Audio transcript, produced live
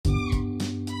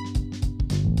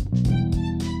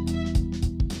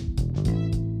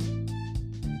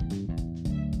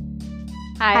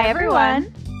Hi,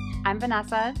 everyone. I'm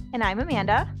Vanessa, And I'm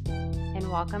Amanda. and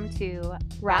welcome to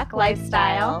Rock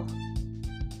Lifestyle.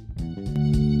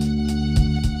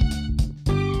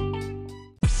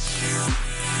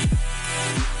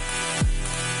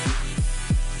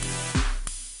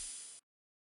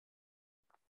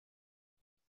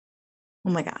 Oh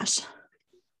my gosh.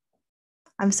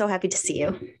 I'm so happy to see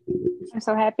you. I'm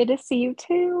so happy to see you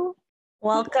too.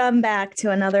 Welcome back to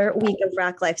another week of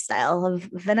Rock Lifestyle of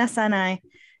Vanessa and I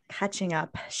catching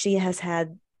up. She has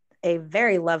had a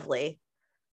very lovely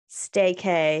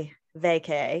staycay,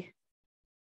 vacay.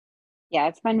 Yeah,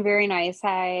 it's been very nice.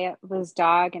 I was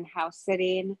dog and house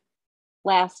sitting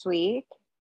last week,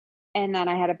 and then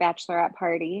I had a bachelorette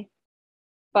party.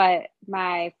 But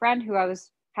my friend who I was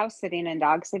house sitting and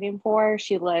dog sitting for,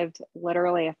 she lived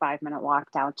literally a 5-minute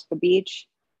walk down to the beach.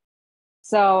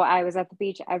 So I was at the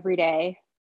beach every day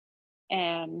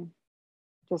and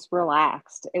just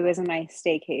relaxed. It was a nice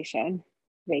vacation.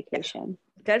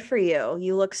 Good for you.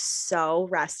 You look so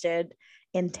rested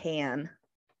and tan.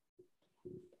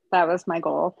 That was my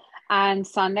goal. On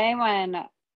Sunday, when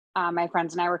my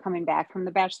friends and I were coming back from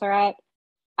the bachelorette,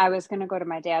 I was going to go to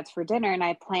my dad's for dinner, and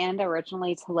I planned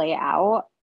originally to lay out,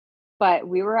 but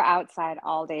we were outside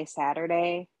all day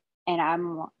Saturday, and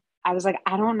I was like,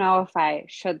 I don't know if I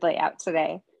should lay out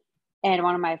today. And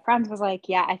one of my friends was like,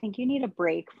 yeah, I think you need a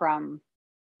break from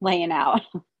laying out.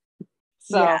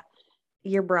 So yeah,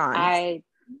 you're bronze.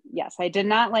 Yes, I did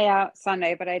not lay out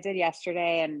Sunday, but I did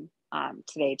yesterday and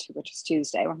today too, which is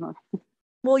Tuesday.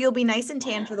 Well, you'll be nice and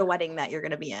tan for the wedding that you're going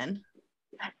to be in.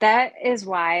 That is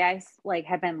why I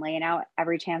have been laying out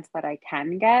every chance that I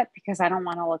can get, because I don't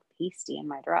want to look pasty in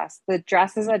my dress. The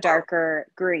dress is a darker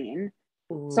green.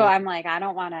 Ooh. So I'm like, I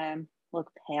don't want to look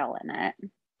pale in it.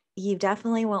 You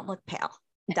definitely won't look pale.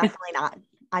 Definitely not.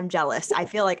 I'm jealous. I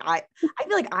feel like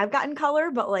I've gotten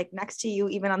color, but like next to you,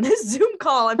 even on this Zoom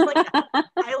call, I'm like,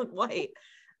 I look white.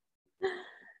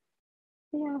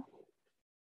 Yeah.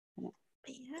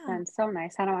 Yeah. And so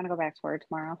nice. I don't want to go back to work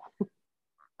tomorrow.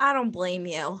 I don't blame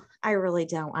you. I really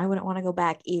don't. I wouldn't want to go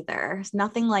back either. It's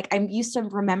nothing like I'm used to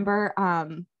remember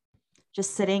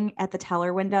just sitting at the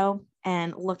teller window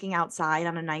and looking outside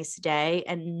on a nice day,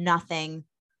 and nothing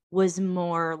was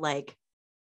more like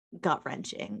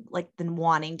gut-wrenching like than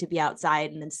wanting to be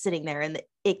outside and then sitting there in the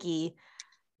icky,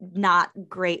 not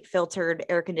great filtered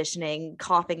air conditioning,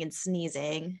 coughing and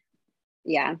sneezing.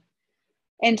 Yeah.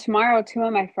 And tomorrow, two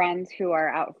of my friends who are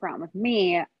out front with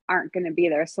me aren't going to be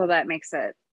there. So that makes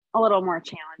it a little more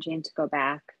challenging to go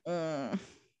back. At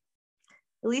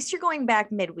least you're going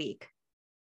back midweek.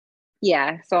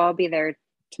 Yeah. So I'll be there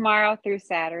tomorrow through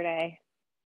Saturday.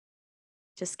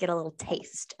 Just get a little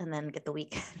taste and then get the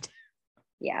weekend.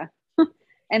 Yeah.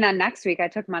 And then next week I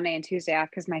took Monday and Tuesday off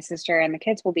because my sister and the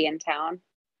kids will be in town.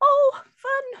 Oh,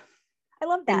 fun. I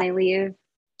love that. And they leave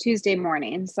Tuesday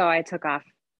morning. So I took off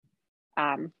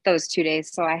those 2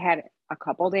 days. So I had a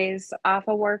couple days off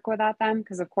of work without them,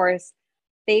 because of course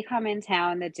they come in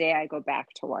town the day I go back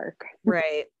to work.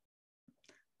 Right.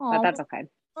 But that's okay.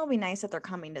 It'll be nice that they're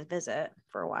coming to visit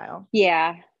for a while.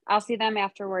 Yeah. I'll see them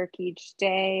after work each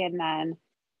day. And then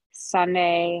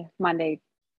Sunday, Monday,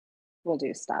 we'll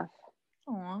do stuff.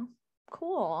 Oh,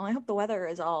 cool. I hope the weather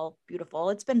is all beautiful.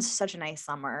 It's been such a nice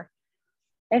summer.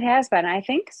 It has been. I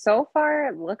think so far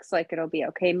it looks like it'll be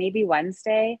okay. Maybe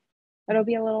Wednesday it'll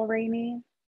be a little rainy.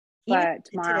 Even But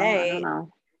tomorrow, today, I don't know.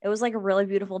 It was like a really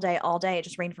beautiful day all day. It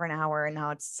just rained for an hour and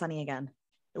now it's sunny again.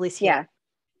 At least here. Yeah.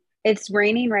 It's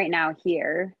raining right now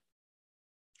here.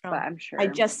 Oh, but I'm sure. I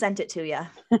just sent it to you.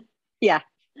 Yeah.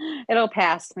 It'll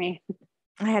pass me.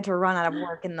 I had to run out of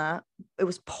work it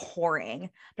was pouring,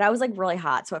 but I was like really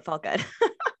hot, so it felt good.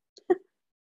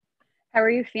 How are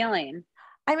you feeling?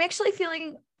 I'm actually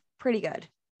feeling pretty good.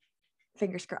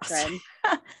 Fingers crossed.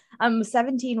 I'm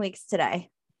 17 weeks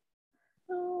today.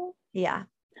 Oh. Yeah.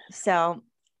 So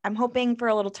I'm hoping for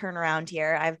a little turnaround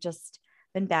here. I've just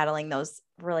been battling those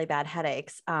really bad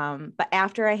headaches. But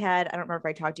after I don't remember if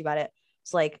I talked to you about it.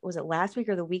 It's like, was it last week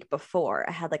or the week before?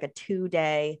 I had like a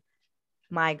 2-day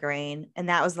migraine, and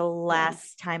that was the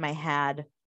last time I had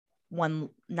one,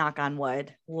 knock on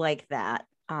wood, like that.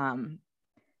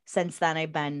 Since then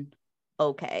I've been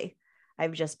okay.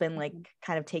 I've just been like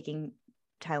kind of taking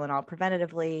Tylenol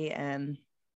preventatively, and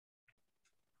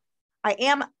I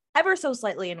am ever so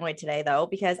slightly annoyed today though,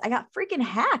 because I got freaking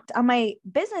hacked on my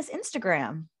business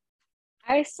Instagram.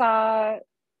 I saw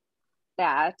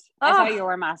that. I saw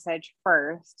your message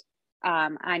first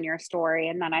on your story,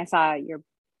 and then I saw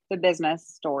the business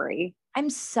story. I'm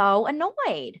so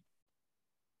annoyed.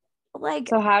 Like,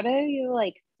 so how do you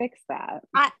like fix that?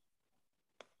 I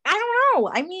don't know.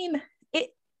 I mean,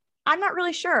 I'm not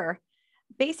really sure.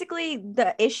 Basically,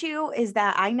 the issue is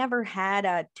that I never had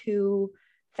a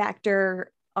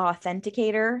two-factor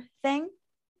authenticator thing.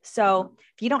 So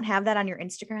if you don't have that on your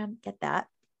Instagram, get that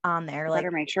on there. Like,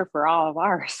 Better make sure for all of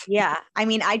ours. yeah. I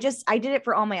mean, I did it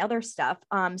for all my other stuff.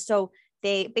 So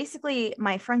they basically,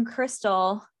 my friend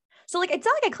Crystal, so like, it's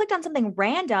not like I clicked on something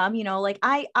random, you know, like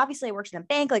I obviously worked in a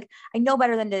bank, like I know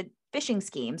better than to phishing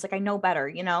schemes. Like I know better,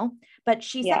 you know, but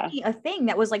she sent me a thing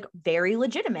that was like very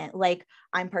legitimate. Like,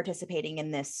 I'm participating in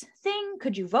this thing.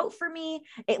 Could you vote for me?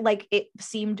 It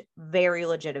seemed very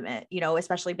legitimate, you know,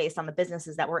 especially based on the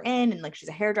businesses that we're in. And like, she's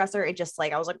a hairdresser. It just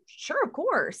like, I was like, sure, of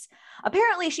course.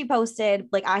 Apparently she posted,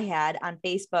 like I had on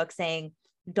Facebook, saying,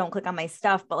 don't click on my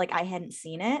stuff, but like I hadn't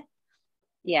seen it.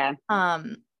 Yeah.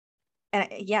 And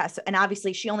yeah, so, and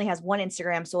obviously she only has one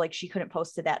Instagram, so like she couldn't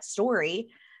post to that story.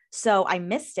 So I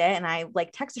missed it, and I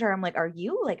like texted her. I'm like, "Are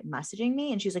you like messaging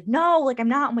me?" And she's like, "No, like I'm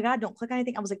not. Oh my God, don't click on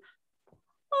anything." I was like,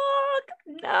 "Fuck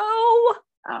no."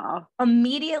 Oh.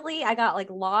 Immediately I got like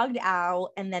logged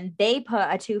out, and then they put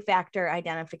a two-factor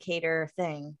identificator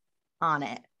thing on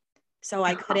it. So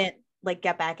I couldn't like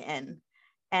get back in.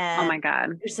 And oh my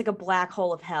God. it's like a black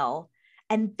hole of hell.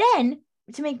 And then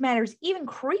to make matters even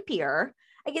creepier,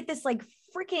 I get this like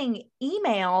freaking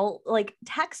email, like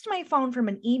text my phone from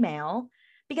an email,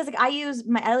 because like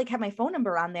I like have my phone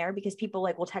number on there because people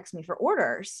like will text me for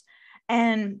orders.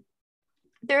 And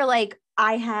they're like,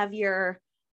 I have your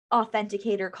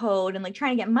authenticator code, and like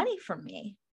trying to get money from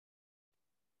me.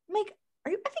 I'm like,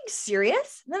 are you effing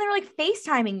serious? And then they're like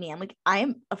FaceTiming me. I'm like,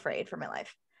 I'm afraid for my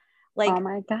life. Like, oh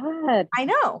my God. I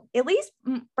know. At least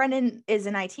Brendan is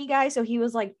an IT guy, so he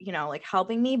was like, you know, like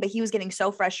helping me, but he was getting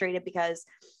so frustrated because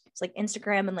it's like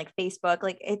Instagram and like Facebook,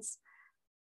 like it's,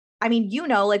 I mean, you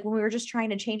know, like when we were just trying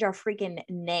to change our freaking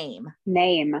name,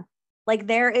 like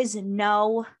there is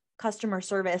no customer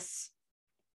service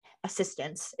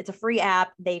assistance. It's a free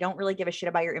app. They don't really give a shit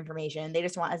about your information. They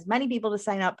just want as many people to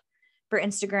sign up for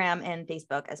Instagram and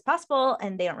Facebook as possible,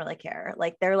 and they don't really care.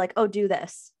 Like they're like, oh, do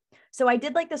this. So I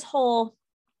did like this whole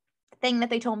thing that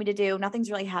they told me to do. Nothing's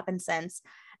really happened since.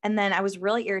 And then I was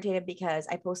really irritated because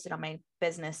I posted on my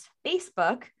business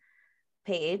Facebook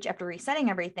page after resetting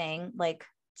everything, like,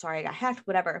 sorry, I got hacked,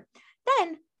 whatever.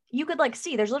 Then you could like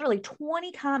see there's literally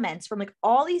 20 comments from like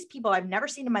all these people I've never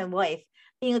seen in my life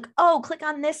being like, oh, click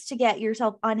on this to get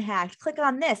yourself unhacked. Click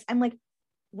on this. I'm like,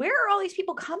 where are all these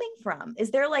people coming from?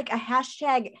 Is there like a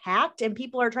hashtag hacked and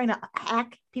people are trying to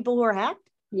hack people who are hacked?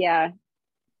 Yeah.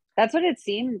 That's what it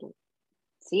seems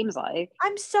like.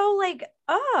 I'm so like,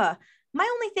 my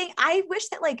only thing, I wish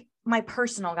that like my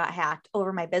personal got hacked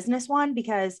over my business one,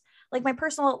 because like my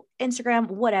personal Instagram,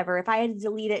 whatever, if I had to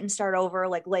delete it and start over,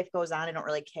 like life goes on, I don't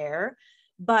really care.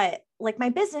 But like my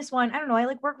business one, I don't know, I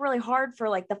like work really hard for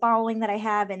like the following that I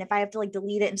have. And if I have to like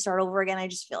delete it and start over again, I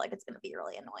just feel like it's going to be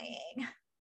really annoying.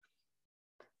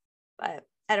 But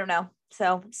I don't know.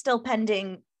 So still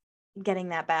pending getting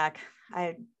that back.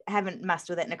 I haven't messed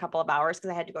with it in a couple of hours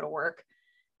because I had to go to work.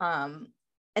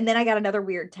 And then I got another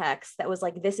weird text that was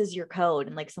like, this is your code.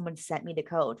 And like someone sent me the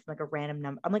code from like a random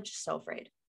number. I'm like, just so afraid.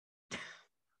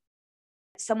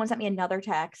 Someone sent me another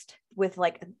text with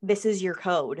like, this is your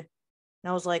code. And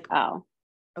I was like, oh,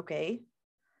 okay,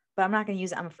 but I'm not going to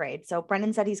use it. I'm afraid. So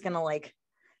Brendan said he's going to like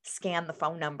scan the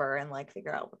phone number and like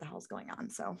figure out what the hell's going on.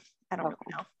 So I don't really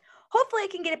know. Hopefully I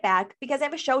can get it back because I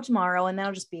have a show tomorrow and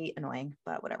that'll just be annoying,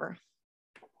 but whatever.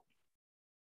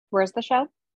 Where's the show?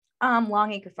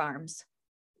 Longacre Farms.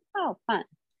 Oh, fun.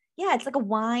 Yeah, it's like a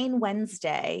wine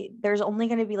Wednesday. There's only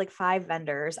going to be like 5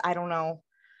 vendors. I don't know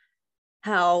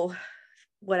how,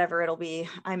 whatever it'll be.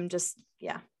 I'm just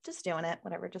doing it,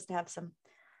 whatever, just to have some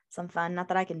fun. Not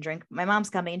that I can drink. My mom's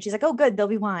coming and she's like, oh, good, there'll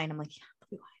be wine. I'm like,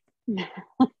 yeah, there'll be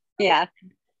wine. Yeah.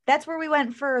 That's where we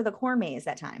went for the corn maze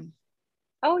that time.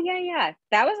 Oh, yeah.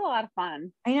 That was a lot of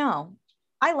fun. I know.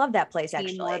 I love that place,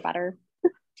 actually.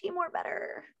 Team more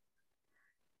better.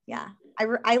 Yeah.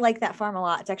 I like that farm a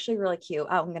lot. It's actually really cute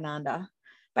out in Gananda.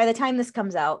 By the time this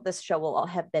comes out, this show will all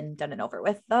have been done and over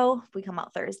with, though. If we come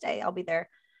out Thursday, I'll be there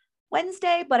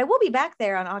Wednesday, but I will be back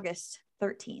there on August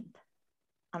 13th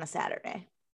on a Saturday.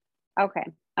 Okay.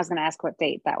 I was going to ask what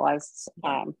date that was,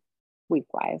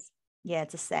 week-wise. Yeah,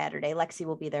 it's a Saturday. Lexi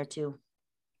will be there too.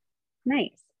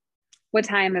 Nice. What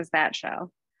time is that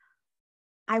show?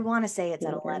 I want to say it's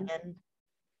at 11.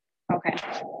 Okay.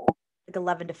 Like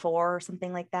 11 to 4 or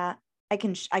something like that. I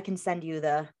can send you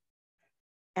the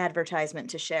advertisement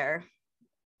to share.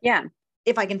 Yeah.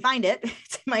 If I can find it.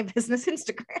 It's in my business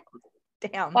Instagram.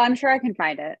 Damn. Well, I'm sure I can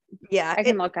find it. Yeah. I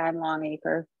can look on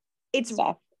Longacre. It's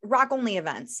stuff. Rock only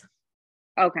events.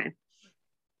 Okay.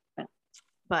 But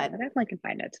I definitely can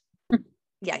find it.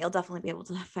 yeah, you'll definitely be able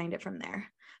to find it from there.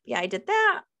 Yeah, I did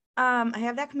that. I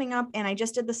have that coming up, and I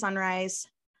just did the Sunrise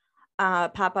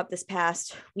pop up this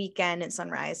past weekend at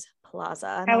Sunrise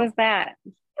Plaza. And How was that?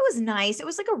 it was nice. It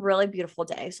was like a really beautiful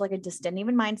day. So like I just didn't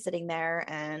even mind sitting there,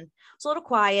 and it's a little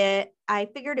quiet. I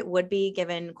figured it would be,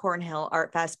 given Cornhill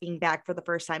Art Fest being back for the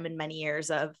first time in many years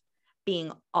of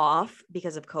being off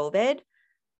because of COVID.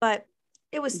 But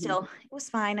it was still, it was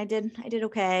fine. I did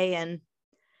okay. And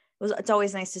it's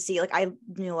always nice to see, like, I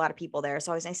knew a lot of people there.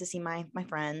 So it was nice to see my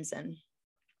friends and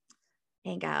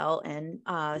hang out. And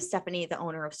Stephanie, the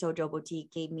owner of Sojo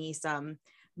Boutique, gave me some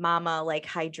mama like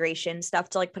hydration stuff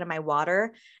to like put in my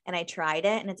water, and I tried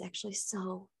it, and it's actually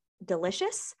so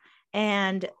delicious,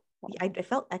 and I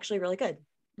felt actually really good,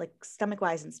 like stomach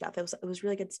wise and stuff. It was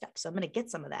really good stuff. So I'm gonna get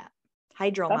some of that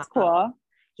Hydro That's Mama. cool.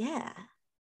 Yeah,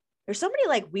 there's so many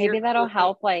like weird, maybe that'll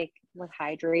help like with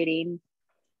hydrating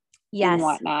and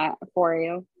whatnot for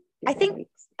you. I think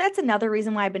that's another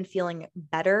reason why I've been feeling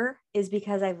better, is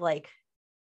because I've like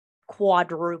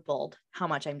quadrupled how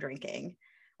much I'm drinking.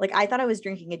 Like I thought I was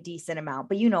drinking a decent amount,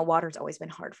 but water's always been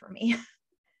hard for me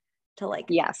to like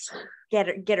get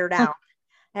her down.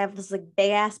 I have this like big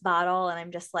ass bottle, and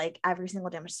I'm just like every single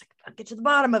day I'm just like, I'll get to the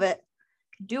bottom of it.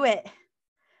 Do it.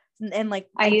 And like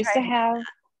I used to have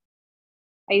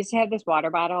this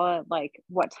water bottle at like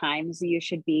what times you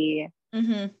should be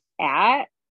at.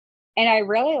 And I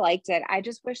really liked it. I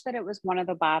just wish that it was one of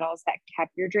the bottles that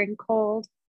kept your drink cold,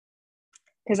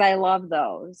 because I love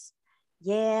those.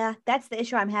 Yeah, that's the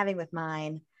issue I'm having with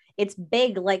mine. It's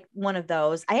big, like one of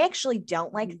those. I actually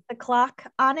don't like the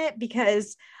clock on it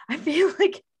because I feel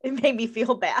like it made me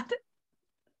feel bad.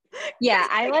 Yeah,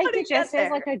 I liked it just as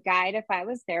like a guide. If I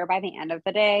was there by the end of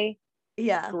the day,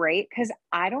 yeah, great. Because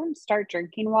I don't start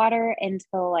drinking water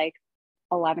until like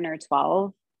 11 or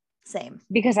 12. Same.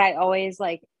 Because I always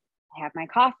like have my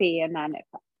coffee, and then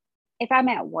if I'm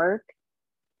at work,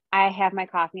 I have my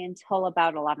coffee until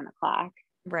about 11 o'clock.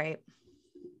 Right.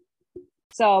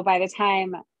 So by the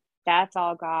time that's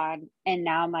all gone, and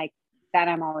now I'm like, then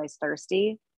I'm always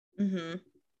thirsty.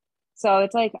 So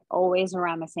it's like always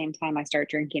around the same time I start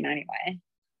drinking anyway.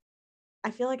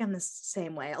 I feel like I'm the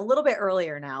same way, a little bit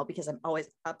earlier now because I'm always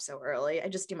up so early. I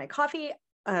just do my coffee,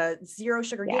 0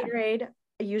 sugar Gatorade.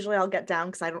 Usually I'll get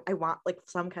down because I want like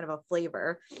some kind of a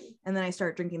flavor, and then I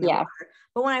start drinking the water.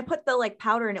 But when I put the like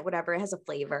powder in it, whatever, it has a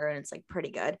flavor and it's like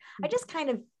pretty good. I just kind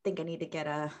of think I need to get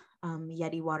a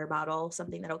Yeti water bottle,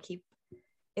 something that'll keep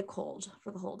it cold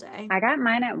for the whole day. I got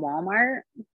mine at Walmart,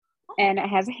 and it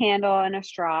has a handle and a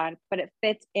straw, but it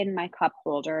fits in my cup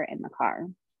holder in the car.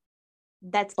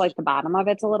 That's like the bottom of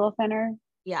it's a little thinner.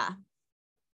 Yeah.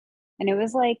 And it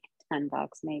was like $10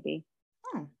 maybe.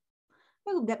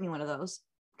 I'll get me one of those.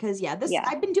 Because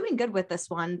I've been doing good with this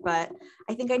one, but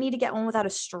I think I need to get one without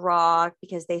a straw,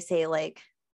 because they say like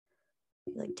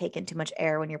take in too much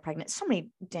air when you're pregnant. So many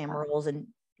damn rules and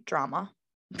drama.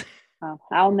 Oh,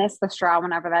 I'll miss the straw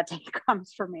whenever that day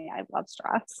comes for me. I love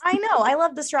straws. I know. I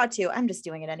love the straw too. I'm just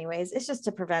doing it anyways. It's just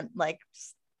to prevent like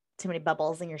too many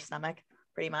bubbles in your stomach,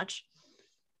 pretty much.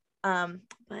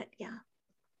 But yeah,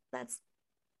 that's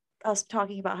us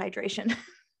talking about hydration.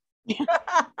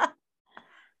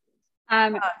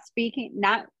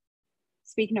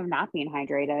 Speaking of not being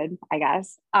hydrated, I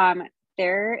guess,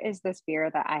 there is this beer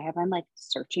that I have been like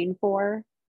searching for.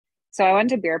 So I went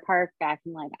to Beer Park back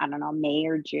in like, I don't know, May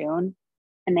or June,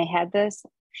 and they had this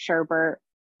sherbet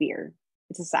beer.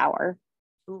 It's a sour.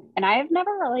 Ooh. And I have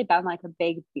never really been like a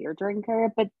big beer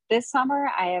drinker, but this summer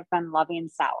I have been loving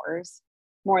sours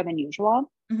more than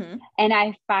usual. And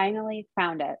I finally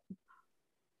found it.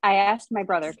 I asked my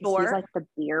brother, because he's like the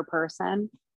beer person.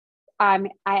 I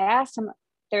asked him,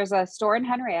 there's a store in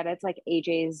Henrietta. It's like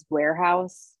AJ's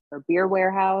Warehouse or Beer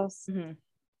Warehouse.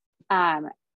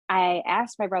 I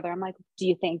asked my brother, I'm like, do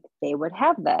you think they would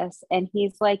have this? And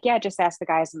he's like, yeah, just ask the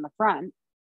guys in the front.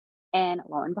 And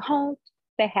lo and behold,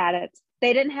 they had it.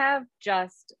 They didn't have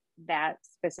just that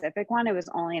specific one. It was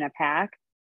only in a pack,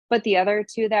 but the other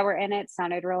two that were in it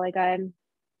sounded really good.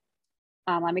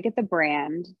 Let me get the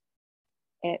brand.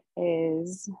 It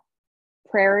is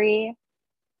Prairie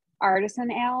Artisan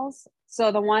Ales.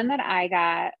 So the one that I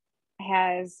got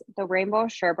has the rainbow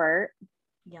sherbet.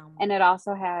 Yum. And it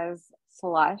also has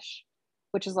slush,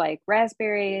 which is like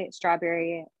raspberry,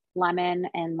 strawberry, lemon,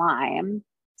 and lime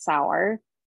sour,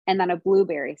 and then a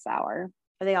blueberry sour.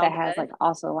 Are they all that good? Has like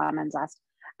also lemon zest.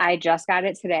 I just got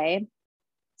it today,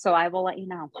 so I will let you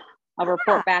know. I'll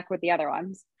report back with the other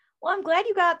ones. Well, I'm glad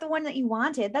you got the one that you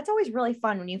wanted. That's always really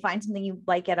fun when you find something you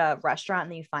like at a restaurant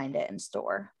and then you find it in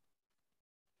store.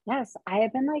 Yes, I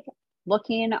have been like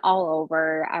looking all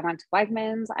over. I went to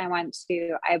Wegmans.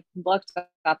 I looked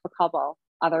up a couple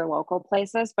other local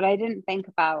places, but I didn't think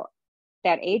about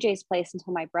that AJ's place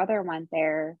until my brother went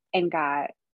there and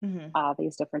got all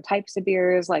these different types of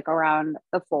beers like around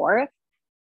the 4th.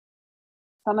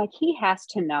 So I'm like, he has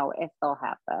to know if they'll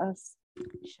have this.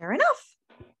 Sure enough.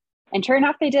 And sure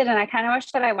enough, they did. And I kind of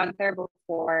wish that I went there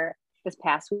before this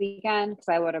past weekend because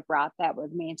I would have brought that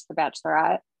with me to the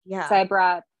Bachelorette. Yeah. So I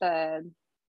brought the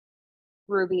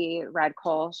Ruby Red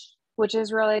Kolsch, which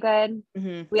is really good.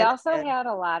 We also had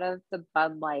a lot of the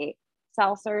Bud Light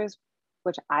seltzers,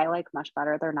 which I like much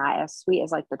better. They're not as sweet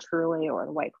as like the Truly or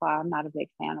the White Claw. I'm not a big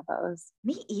fan of those.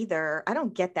 Me either. I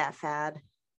don't get that fad.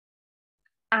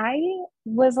 I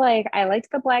was like, I liked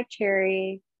the black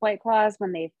cherry White Claws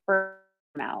when they first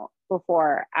came out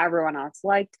before everyone else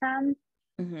liked them.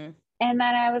 And then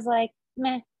I was like,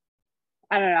 meh.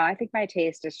 I don't know. I think my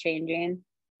taste is changing.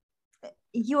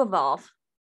 You evolve.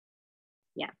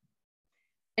 Yeah.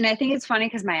 And I think it's funny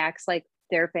because my ex, like,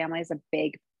 their family is a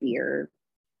big beer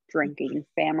drinking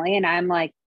family. And I'm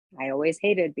like, I always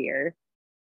hated beer.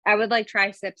 I would like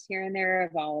try sips here and there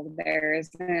of all of theirs.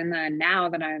 And then now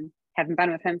that I haven't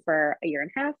been with him for a year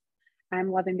and a half,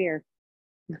 I'm loving beer.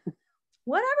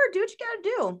 Whatever, do what you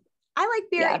gotta do. I like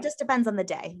beer. Yeah. It just depends on the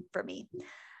day for me.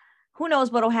 Who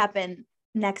knows what'll happen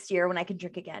next year when I can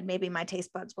drink again. Maybe my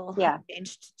taste buds will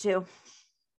change too.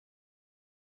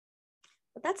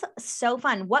 But that's so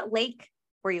fun. What lake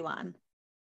were you on?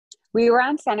 We were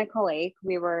on Seneca Lake.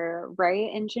 We were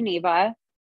right in Geneva.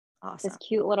 Awesome. This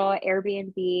cute little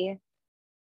Airbnb. We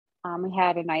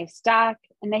had a nice dock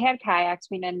and they had kayaks.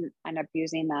 We didn't end up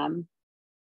using them,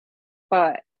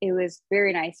 but it was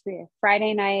very nice.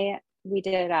 Friday night, we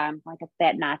did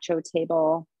that nacho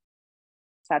table.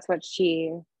 So that's what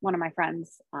one of my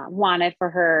friends wanted for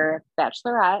her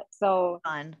bachelorette. So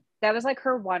fun. That was like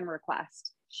her one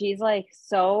request. She's like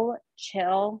so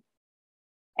chill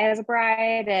as a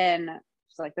bride. And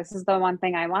she's like, this is the one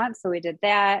thing I want. So we did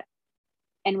that.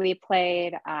 And we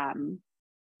played,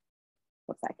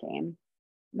 what's that game?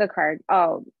 The card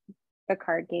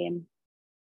game.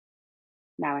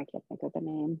 Now I can't think of the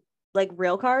name. Like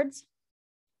real cards?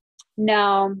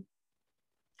 No.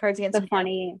 Cards Against the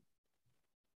funny.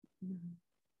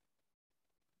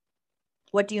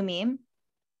 What do you mean?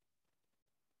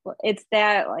 Well, it's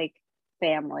that like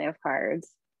family of cards.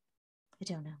 I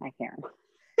don't know. I can't.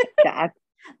 God.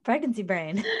 Pregnancy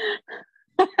brain.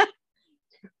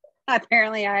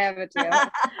 Apparently I have it too.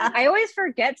 I always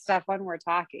forget stuff when we're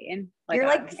talking. You're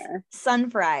like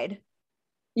sun fried.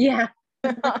 Yeah.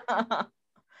 Well,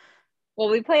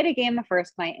 we played a game the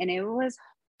first night and it was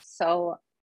so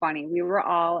funny. We were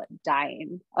all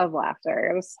dying of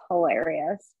laughter. It was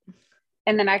hilarious.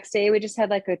 And the next day we just had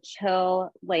like a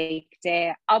chill lake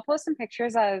day. I'll post some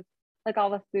pictures of like all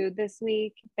the food this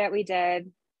week that we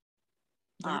did.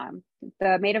 Yeah.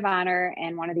 The maid of honor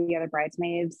and one of the other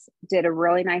bridesmaids did a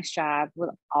really nice job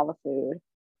with all the food.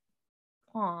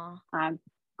 Aww.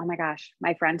 Oh my gosh,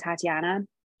 my friend Tatiana,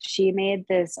 she made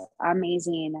this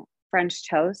amazing French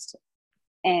toast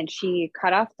and she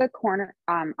cut off the corner,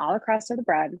 all the crust of the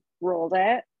bread, rolled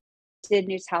it, did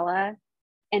Nutella,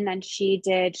 and then she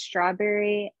did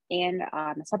strawberry and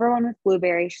a separate one with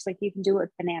blueberry. She's like, you can do it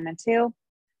with banana too.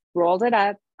 Rolled it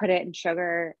up, put it in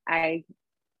sugar, egg,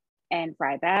 and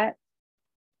fried that.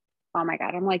 Oh my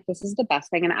God. I'm like, this is the best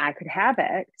thing. And I could have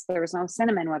it because there was no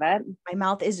cinnamon with it. My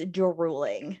mouth is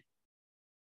drooling.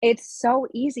 It's so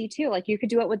easy too. Like you could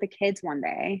do it with the kids one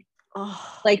day.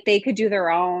 Oh, like they could do their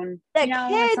own,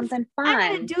 kids, something fun.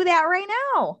 I'm going to do that right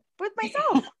now with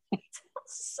myself.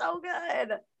 So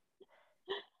good.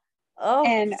 Oh,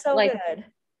 and so like, good.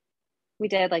 We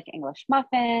did like English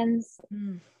muffins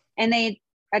and they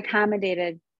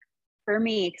accommodated for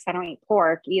me because I don't eat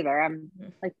pork either.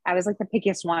 I was like the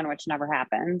pickiest one, which never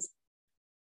happens.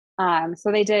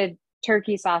 So they did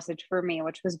turkey sausage for me,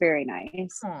 which was very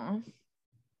nice. Aww.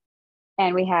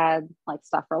 And we had like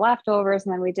stuff for leftovers.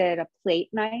 And then we did a plate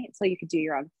night. So you could do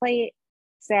your own plate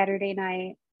Saturday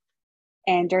night.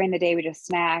 And during the day, we just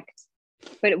snacked.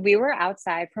 But we were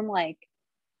outside from like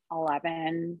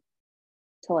 11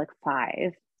 to like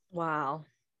 5. Wow.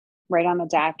 Right on the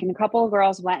deck. And a couple of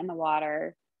girls went in the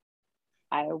water.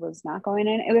 I was not going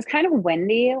in. It was kind of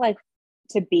windy, like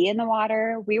to be in the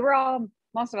water.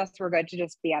 Most of us were good to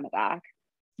just be on the dock.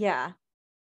 Yeah.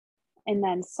 And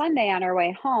then Sunday on our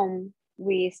way home,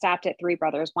 we stopped at Three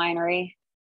Brothers Winery.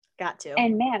 Got to.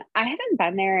 And man, I haven't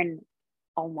been there in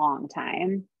a long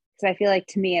time. Because I feel like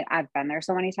to me, I've been there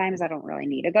so many times, I don't really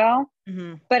need to go.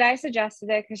 Mm-hmm. But I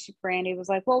suggested it because Brandy was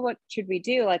like, well, what should we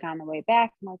do? Like on the way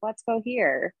back? I'm like, let's go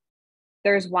here.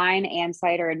 there's wine and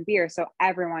cider and beer, so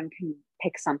everyone can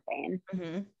pick something.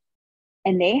 Mm-hmm.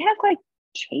 And they have like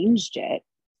changed it.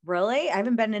 Really? I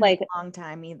haven't been in Like, a long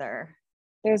time either.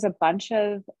 there's a bunch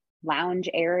of lounge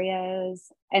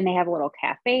areas and they have a little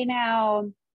cafe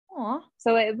now. Oh,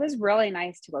 So it was really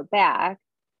nice to go back.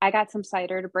 I got some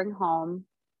cider to bring home.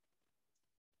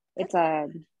 It's a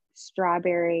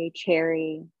strawberry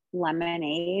cherry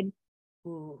lemonade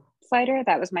ooh. cider.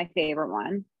 That was my favorite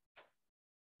one.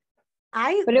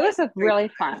 I But it like was a Three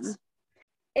really Brothers. fun.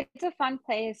 It's a fun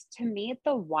place. To me,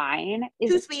 the wine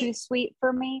Too is sweet. too sweet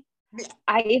for me. Yeah.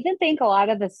 I even think a lot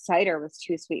of the cider was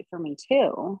too sweet for me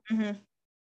too. Mm-hmm.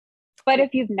 But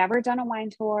if you've never done a wine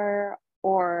tour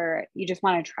or you just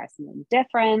want to try something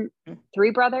different,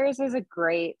 Three Brothers is a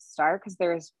great start because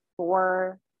there's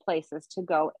 4 places to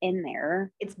go in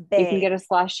there. It's You can big. get a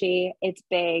slushie, it's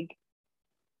big.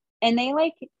 And they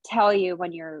like tell you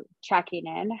when you're checking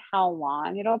in how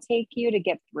long it'll take you to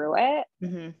get through it.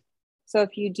 Mm-hmm. So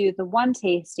if you do the one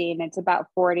tasting, it's about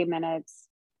 40 minutes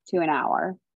to an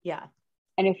hour. Yeah.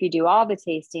 And if you do all the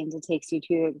tastings, it takes you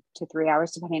 2 to 3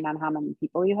 hours, depending on how many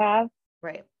people you have,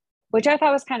 Right. which I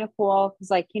thought was kind of cool. Because,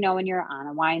 like, you know, when you're on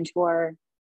a wine tour,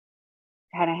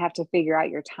 you kind of have to figure out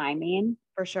your timing.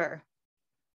 For sure.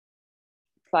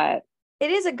 But It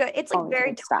is a good, it's like always a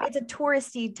very, good stop. it's a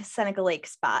touristy to Seneca Lake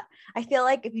spot. I feel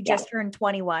like if you just turned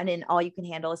 21 and all you can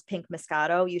handle is pink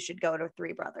Moscato, you should go to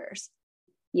Three Brothers.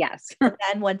 Yes. But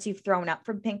then once you've thrown up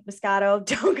from pink Moscato,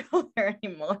 don't go there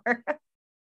anymore.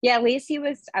 Yeah,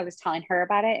 I was telling her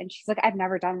about it and she's like, I've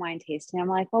never done wine tasting. I'm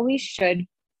like, well, we should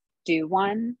do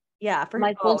one. Yeah, I'm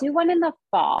like, we'll do one in the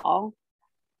fall.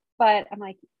 But I'm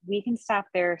like, we can stop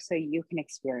there so you can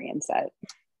experience it.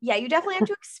 Yeah, you definitely have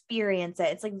to experience it.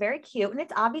 It's like very cute and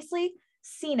it's obviously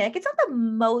scenic. It's not the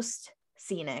most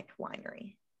scenic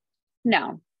winery.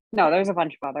 No, there's a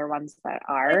bunch of other ones that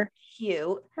are. It's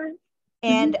cute. Mm-hmm.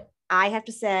 And I have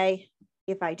to say,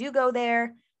 if I do go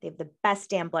there, they have the best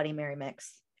damn Bloody Mary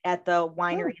mix at the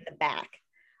winery in the back.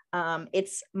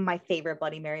 It's my favorite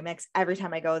Bloody Mary mix. Every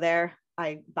time I go there,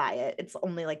 I buy it. It's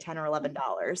only like $10 or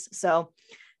 $11. So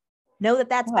know that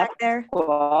that's back there.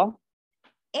 Cool.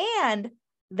 And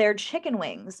their chicken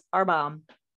wings are bomb.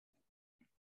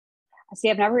 See,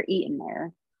 I've never eaten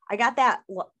there. I got that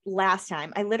last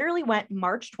time. I literally went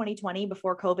March 2020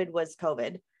 before COVID was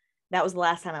COVID. That was the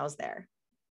last time I was there.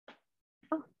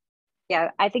 Oh.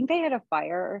 Yeah, I think they had a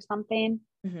fire or something.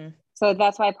 Mm-hmm. So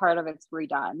that's why part of it's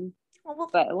redone. Well,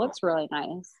 but it looks really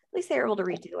nice. At least they were able to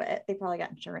redo it. They probably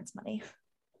got insurance money.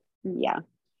 Yeah.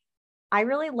 I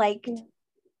really liked,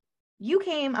 you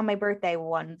came on my birthday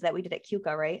ones that we did at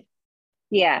Cuca, right?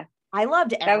 Yeah. I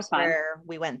loved that was fun. Where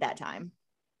we went that time.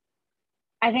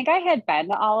 I think I had been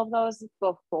to all of those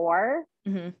before.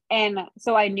 Mm-hmm. And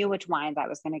so I knew which wines I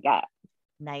was going to get.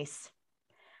 Nice.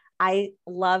 I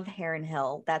love Heron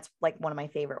Hill. That's like one of my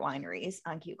favorite wineries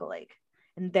on Cuca Lake.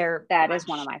 And that is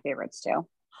one of my favorites too.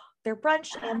 Their brunch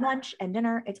and lunch and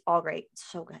dinner, it's all great. It's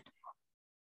so good.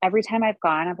 Every time I've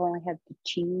gone, I've only had the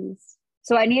cheese.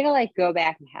 So I need to like go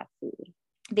back and have food.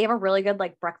 They have a really good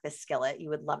like breakfast skillet. You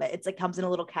would love it. It's like comes in a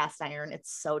little cast iron.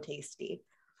 It's so tasty.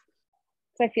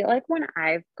 So I feel like when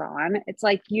I've gone, it's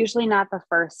like usually not the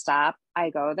first stop I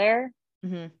go there.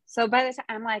 Mm-hmm. So by the time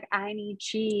I'm like, I need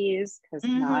cheese because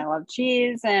now I love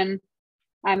cheese and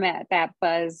I'm at that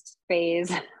buzzed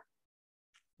phase.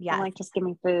 Yeah. I'm like, just give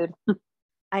me food.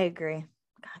 I agree.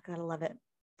 God, gotta love it.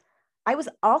 I was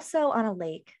also on a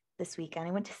lake this weekend.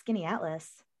 I went to Skinny Atlas.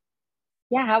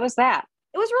 Yeah, how was that?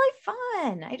 It was really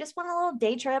fun. I just went on a little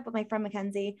day trip with my friend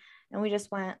Mackenzie and we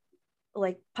just went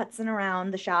like putzing around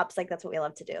the shops. Like that's what we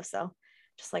love to do. So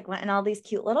just like went in all these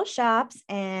cute little shops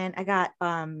and I got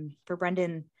for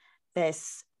Brendan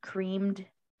this creamed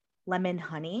lemon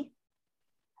honey.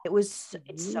 It's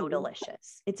so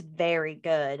delicious. It's very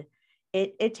good.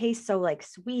 It tastes so like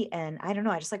sweet and I don't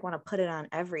know, I just like want to put it on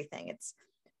everything. It's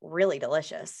really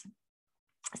delicious.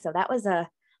 So that was a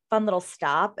fun little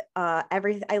stop.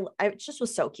 It just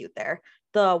was so cute there.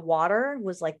 The water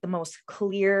was like the most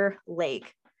clear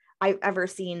lake I've ever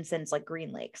seen since like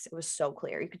Green Lakes. It was so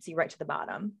clear. You could see right to the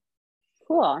bottom.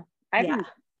 Cool. I haven't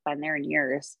been there in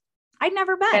years. I'd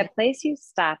never been. That place you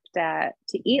stopped at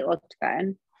to eat looked good. Oh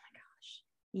my gosh.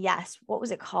 Yes. What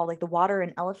was it called? Like the Water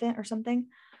and Elephant or something?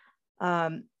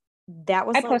 That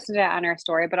was I posted it on our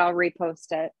story, but I'll repost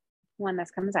it when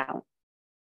this comes out.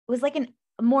 It was like a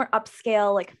more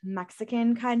upscale, like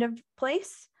Mexican kind of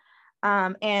place.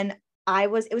 And it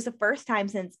was the first time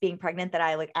since being pregnant that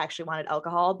I like actually wanted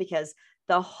alcohol because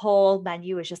the whole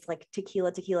menu was just like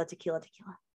tequila, tequila, tequila,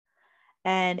 tequila.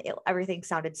 and everything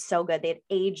sounded so good. They had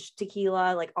aged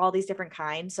tequila, like all these different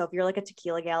kinds. So if you're like a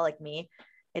tequila gal like me,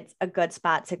 it's a good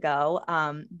spot to go.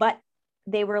 But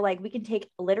they were like, we can take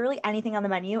literally anything on the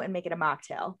menu and make it a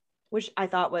mocktail, which I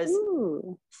thought was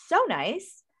so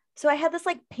nice. So I had this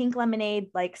like pink lemonade,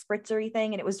 like spritzery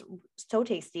thing, and it was so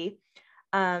tasty.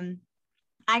 I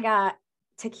got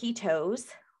taquitos,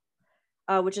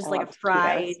 which is like a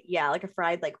fried, like a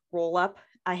fried like roll up.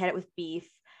 I had it with beef,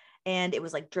 and it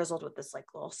was like drizzled with this like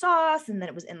little sauce, and then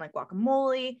it was in like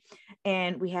guacamole,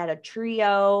 and we had a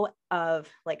trio of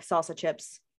like salsa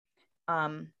chips,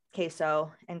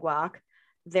 queso, and guac.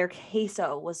 Their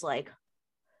queso was like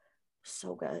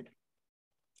so good.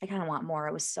 I kind of want more.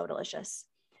 It was so delicious.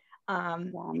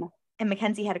 And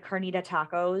Mackenzie had a carnita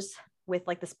tacos with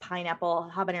like this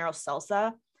pineapple habanero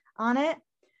salsa on it,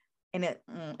 and it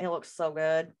looks so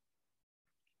good.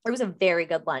 It was a very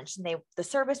good lunch, and the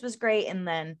service was great. And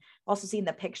then also seeing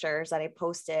the pictures that I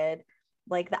posted,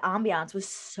 like the ambiance was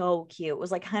so cute. It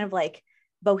was like kind of like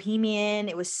bohemian.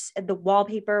 It was, the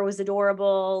wallpaper was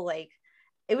adorable. Like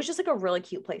it was just like a really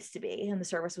cute place to be, and the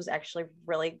service was actually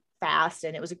really fast,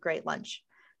 and it was a great lunch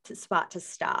spot to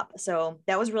stop. So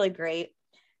that was really great.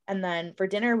 And then for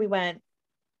dinner, we went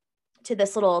to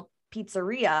this little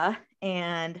pizzeria,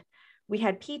 and we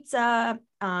had pizza.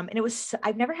 And it was,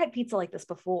 I've never had pizza like this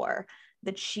before.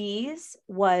 The cheese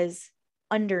was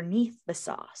underneath the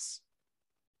sauce.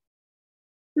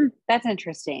 That's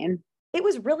interesting. It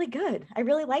was really good. I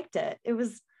really liked it. It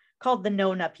was called the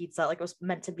Nona pizza. Like it was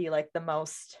meant to be like the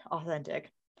most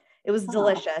authentic. It was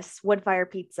delicious. Wood fire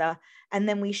pizza. And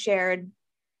then we shared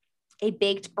a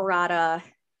baked burrata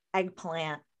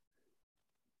eggplant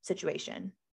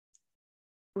situation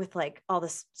with like all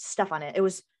this stuff on it. It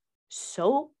was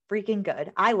so freaking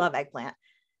good. I love eggplant.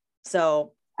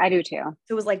 So I do too. So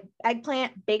it was like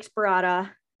eggplant, baked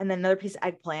burrata, and then another piece of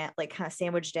eggplant, like kind of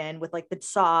sandwiched in with like the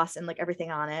sauce and like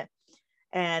everything on it.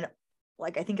 And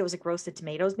like, I think it was like roasted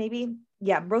tomatoes, maybe.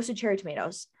 Yeah, roasted cherry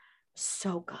tomatoes.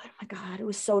 So good. Oh my God, it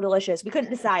was so delicious. We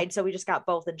couldn't decide, so we just got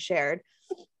both and shared.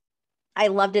 I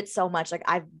loved it so much. Like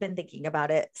I've been thinking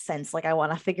about it since. Like I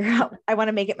want to figure out, I want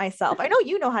to make it myself. I know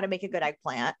you know how to make a good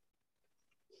eggplant.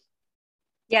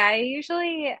 Yeah,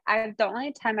 the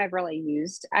only time I've really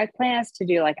used eggplant is to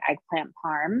do like eggplant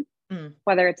parm,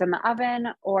 whether it's in the oven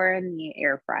or in the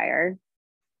air fryer.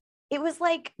 It was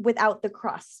like without the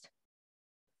crust.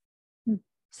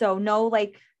 So no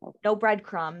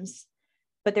breadcrumbs,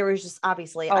 but there was just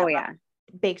obviously,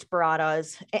 baked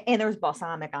burratas, and there was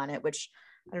balsamic on it, which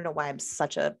I don't know why I'm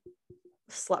such a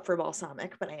slut for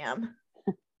balsamic, but I am.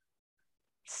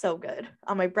 So good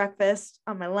on my breakfast,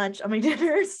 on my lunch, on my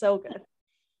dinner. So good.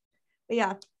 But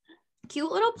yeah,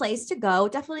 cute little place to go.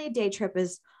 Definitely a day trip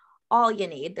is all you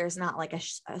need. There's not like a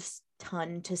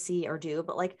ton to see or do,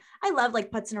 but like I love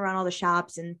like putzing around all the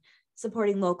shops and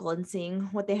supporting local and seeing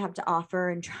what they have to offer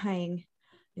and trying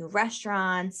new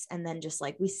restaurants. And then just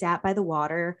like we sat by the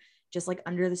water, just like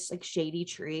under this like shady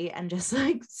tree, and just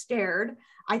like stared.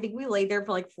 I think we laid there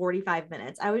for like 45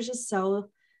 minutes. I was just so,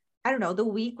 I don't know, the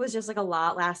week was just like a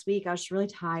lot last week. I was just really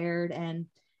tired, and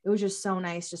it was just so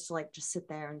nice just to like just sit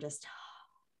there and just,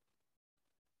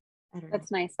 I don't know.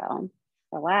 That's nice though.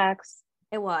 Relax.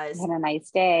 It was. Had a nice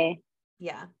day.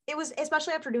 Yeah, it was,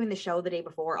 especially after doing the show the day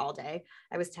before all day.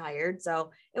 I was tired.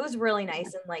 So it was really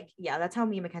nice. And like, yeah, that's how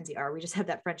me and Mackenzie are. We just have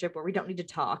that friendship where we don't need to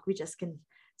talk. We just can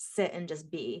sit and just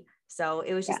be. So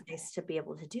it was just nice to be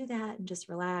able to do that and just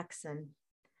relax. And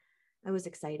I was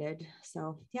excited.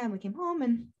 So yeah, and we came home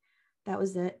and that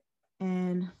was it.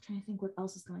 And I'm trying to think what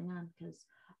else is going on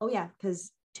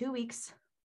because 2 weeks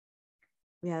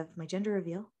we have my gender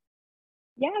reveal.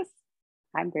 Yes,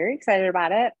 I'm very excited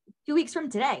about it. 2 weeks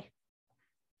from today.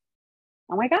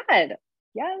 Oh my God.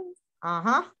 Yes.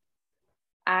 Uh-huh.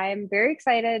 I'm very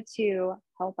excited to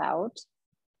help out.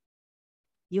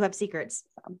 You have secrets.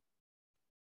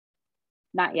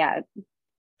 Not yet.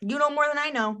 You know more than I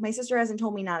know. My sister hasn't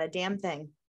told me not a damn thing.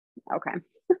 Okay.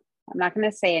 I'm not going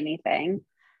to say anything.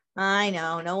 I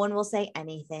know. No one will say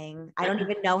anything. I don't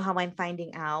even know how I'm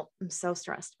finding out. I'm so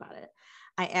stressed about it.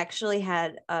 I actually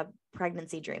had a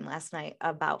pregnancy dream last night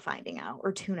about finding out,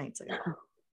 or 2 nights ago.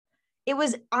 It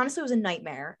was honestly, it was a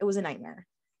nightmare. It was a nightmare.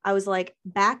 I was like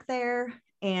back there,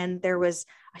 and there was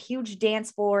a huge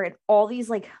dance floor and all these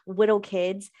like little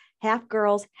kids, half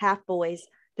girls, half boys.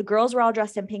 The girls were all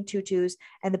dressed in pink tutus,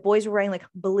 and the boys were wearing like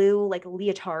blue, like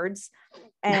leotards,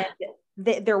 and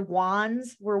their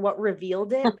wands were what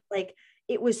revealed it. Like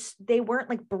they weren't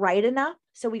like bright enough,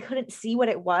 so we couldn't see what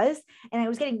it was. And I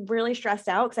was getting really stressed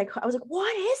out because I was like,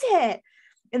 what is it?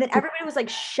 And then everybody was like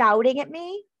shouting at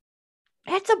me,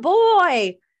 it's a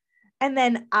boy. And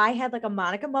then I had like a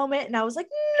Monica moment and I was like,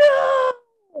 no.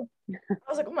 I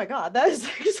was like, oh my God, that is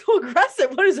like so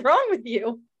aggressive. What is wrong with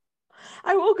you?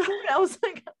 I woke up and I was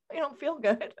like, I don't feel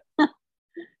good.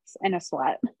 In a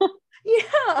sweat. Yeah.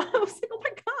 I was like, oh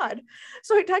my God.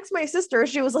 So I texted my sister.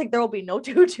 She was like, there will be no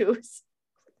tutus.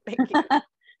 Thank you.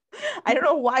 I don't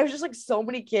know why. It was just like so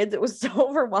many kids. It was so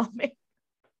overwhelming.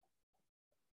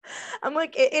 I'm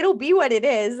like, it'll be what it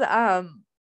is.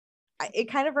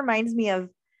 It kind of reminds me of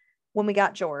when we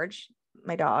got George,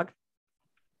 my dog.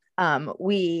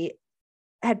 We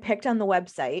had picked on the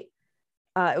website.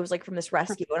 It was like from this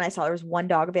rescue, and I saw there was one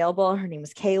dog available. Her name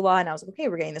was Kayla, and I was like, okay,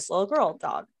 we're getting this little girl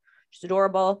dog. She's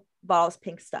adorable, bought all this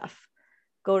pink stuff.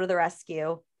 Go to the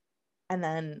rescue, and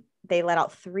then they let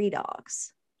out 3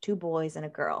 dogs, 2 boys and a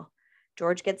girl.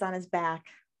 George gets on his back,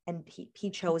 and he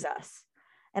chose us.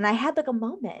 And I had like a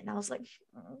moment, and I was like,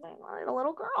 I wanted a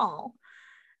little girl.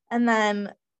 And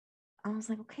then I was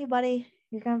like, okay, buddy,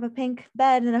 you're gonna have a pink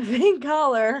bed and a pink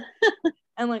collar.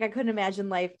 And like I couldn't imagine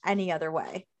life any other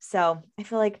way. So I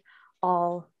feel like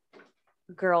all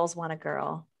girls want a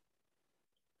girl.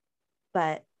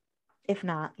 But if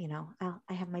not, you know,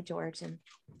 I have my George and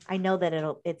I know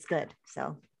that it's good.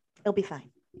 So it'll be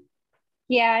fine.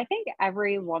 Yeah, I think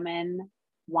every woman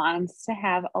wants to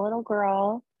have a little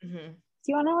girl. Mm-hmm. So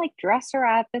you want to like dress her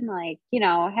up and like, you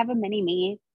know, have a mini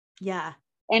me. Yeah.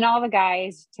 And all the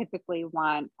guys typically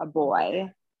want a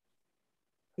boy.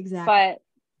 Exactly. But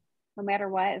no matter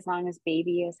what, as long as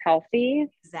baby is healthy.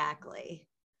 Exactly.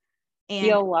 And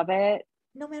you'll love it.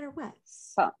 No matter what.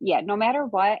 So yeah, no matter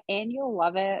what. And you'll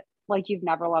love it like you've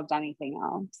never loved anything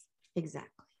else.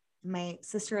 Exactly. My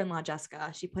sister-in-law,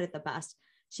 Jessica, she put it the best.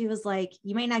 She was like,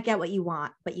 you may not get what you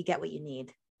want, but you get what you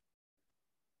need.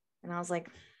 And I was like,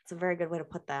 it's a very good way to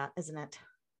put that, isn't it?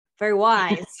 Very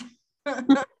wise.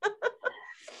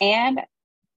 And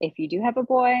if you do have a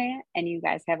boy and you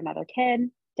guys have another kid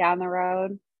down the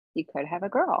road, you could have a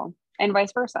girl and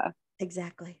vice versa.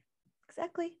 Exactly.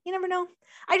 You never know.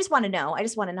 I just want to know. I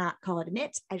just want to not call it an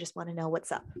it. I just want to know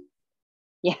what's up.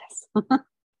 Yes.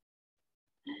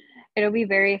 It'll be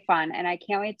very fun. And I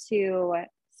can't wait to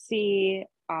see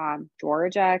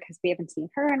Georgia because we haven't seen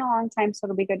her in a long time. So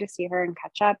it'll be good to see her and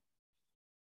catch up.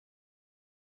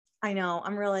 I know.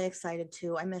 I'm really excited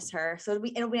too. I miss her. So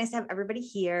it'll be nice to have everybody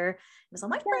here. Miss all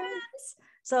my friends.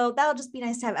 So that'll just be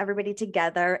nice to have everybody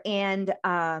together. And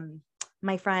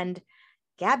my friend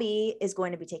Gabby is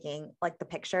going to be taking like the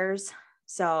pictures.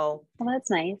 So well, that's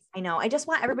nice. I know. I just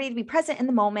want everybody to be present in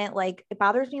the moment. Like it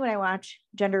bothers me when I watch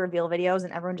gender reveal videos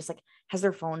and everyone just like has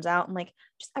their phones out and like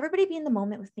just everybody be in the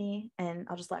moment with me. And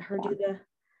I'll just let her do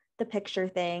the picture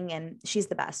thing. And she's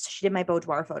the best. She did my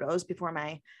boudoir photos before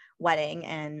my wedding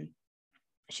and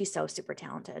she's so super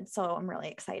talented. So I'm really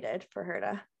excited for her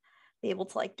to be able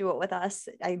to like do it with us.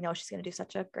 I know she's going to do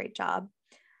such a great job.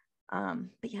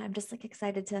 But yeah, I'm just like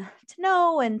excited to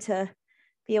know and to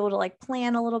be able to like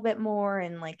plan a little bit more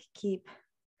and like keep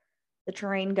the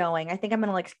terrain going. I think I'm going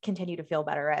to like continue to feel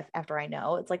better after I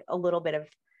know. It's like a little bit of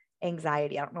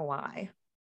anxiety. I don't know why,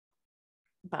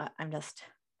 but I'm just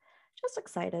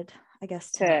excited, I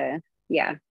guess.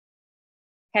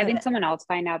 Having someone else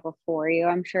find out before you,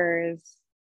 I'm sure is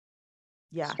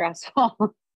stressful.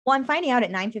 Well, I'm finding out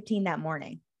at 9:15 that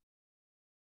morning.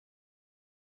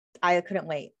 I couldn't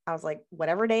wait. I was like,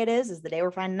 whatever day it is the day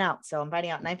we're finding out. So I'm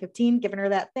finding out 9:15, giving her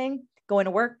that thing, going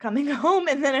to work, coming home,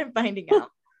 and then I'm finding out.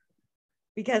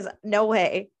 Because no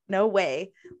way.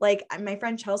 Like my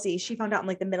friend Chelsea, she found out in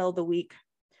like the middle of the week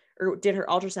or did her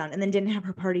ultrasound and then didn't have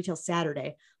her party till Saturday.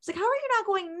 I was like, how are you not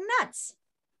going nuts?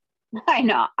 I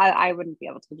know. I wouldn't be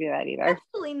able to do that either.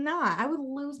 Absolutely not. I would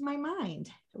lose my mind.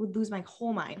 I would lose my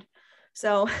whole mind.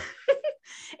 So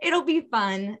it'll be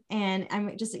fun. And I'm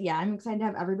excited to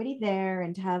have everybody there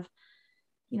and to have,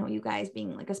 you know, you guys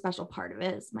being like a special part of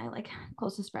it as my like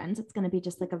closest friends. It's going to be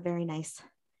just like a very nice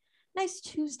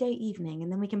Tuesday evening.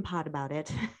 And then we can pod about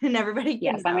it and everybody can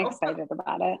Yes, I'm excited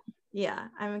about it. Yeah,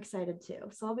 I'm excited too.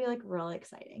 So I'll be like really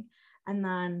exciting. And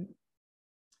then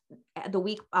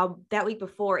that week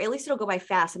before, at least it'll go by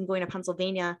fast. I'm going to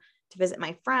Pennsylvania to visit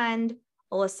my friend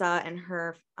Alyssa and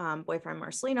her boyfriend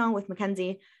Marcelino with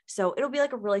Mackenzie. So it'll be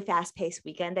like a really fast paced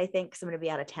weekend, I think, because I'm going to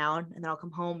be out of town and then I'll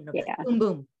come home and it'll be like, boom,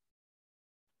 boom.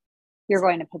 You're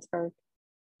going to Pittsburgh?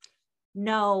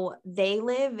 No, they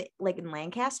live like in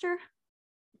Lancaster.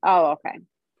 Oh, okay.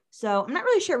 So I'm not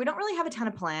really sure. We don't really have a ton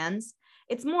of plans.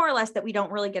 It's more or less that we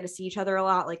don't really get to see each other a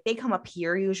lot. Like they come up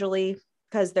here usually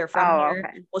because they're from here.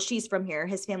 Okay. Well, she's from here.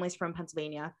 His family's from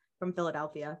Pennsylvania, from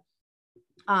Philadelphia.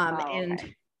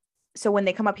 So when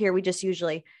they come up here, we just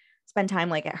usually spend time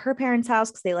like at her parents' house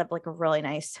because they live like a really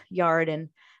nice yard and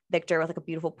Victor with like a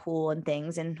beautiful pool and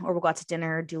things, and or we'll go out to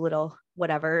dinner, do little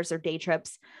whatevers or day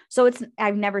trips. So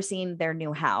I've never seen their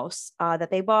new house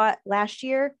that they bought last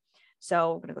year.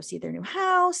 So we're gonna go see their new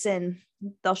house, and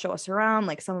they'll show us around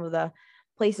like some of the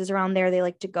places around there they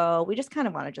like to go. We just kind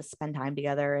of want to just spend time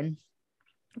together and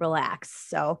relax.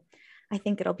 So I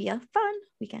think it'll be a fun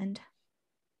weekend.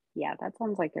 Yeah, that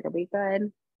sounds like it'll be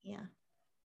good. Yeah.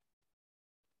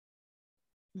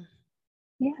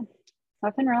 Yeah.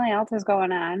 Nothing really else is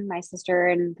going on. My sister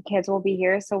and the kids will be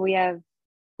here. So we're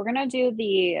going to do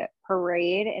the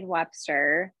parade in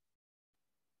Webster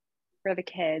for the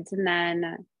kids. And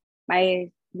then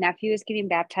my nephew is getting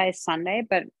baptized Sunday.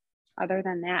 But other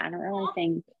than that, I don't really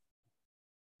think.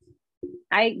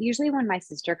 I usually, when my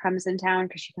sister comes in town,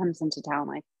 because she comes into town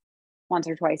like once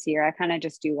or twice a year, I kind of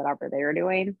just do whatever they're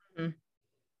doing. Mm-hmm.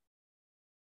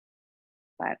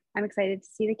 But I'm excited to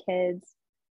see the kids.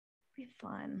 Be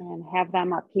fun and have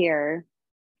them up here.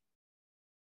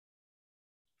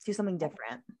 Do something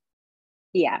different.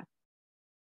 Yeah.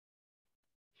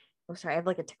 Oh, sorry, I have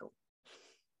like a tickle.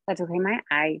 That's okay. My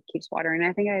eye keeps watering.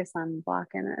 I think I have sunblock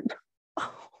in it.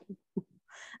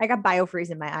 I got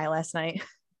biofreeze in my eye last night.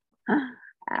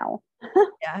 Ow.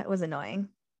 Yeah, it was annoying.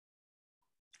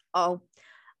 Oh,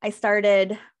 I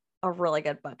started a really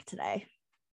good book today.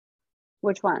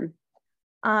 Which one?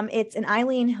 It's an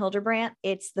Eileen Hildebrandt.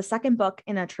 It's the second book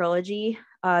in a trilogy.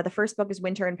 The first book is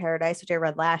Winter in Paradise, which I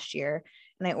read last year.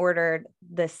 And I ordered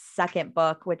the second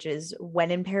book, which is When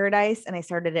in Paradise. And I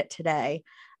started it today.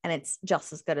 And it's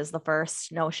just as good as the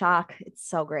first. No shock. It's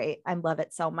so great. I love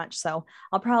it so much. So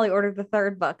I'll probably order the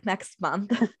third book next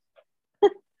month.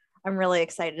 I'm really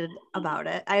excited about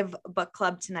it. I have a book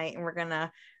club tonight, and we're going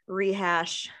to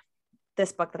rehash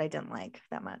this book that I didn't like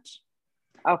that much.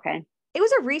 Okay. It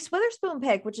was a Reese Witherspoon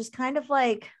pick, which is kind of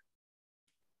like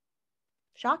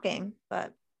shocking,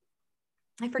 but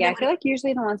I forget. Yeah, I feel like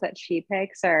usually the ones that she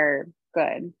picks are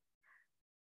good.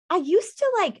 I used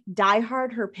to like die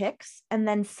hard her picks, and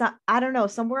then I don't know,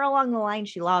 somewhere along the line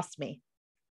she lost me.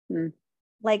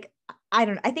 Like, I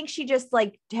don't know. I think she just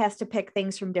like has to pick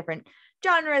things from different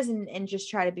genres and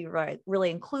just try to be really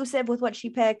inclusive with what she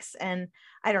picks. And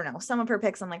I don't know, some of her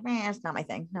picks I'm like, man, it's not my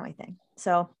thing.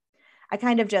 So I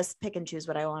kind of just pick and choose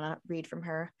what I want to read from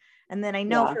her. And then I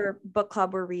know for book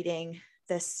club, we're reading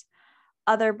this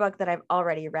other book that I've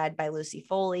already read by Lucy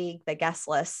Foley, The Guest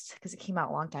List, because it came out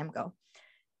a long time ago.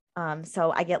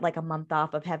 So I get like a month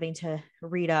off of having to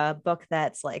read a book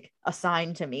that's like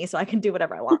assigned to me so I can do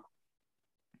whatever I want,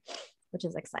 which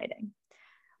is exciting.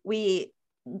 We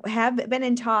have been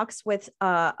in talks with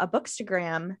a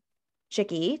Bookstagram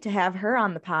chickie to have her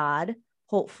on the pod,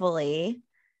 hopefully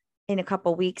in a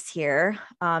couple weeks here.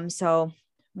 So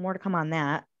more to come on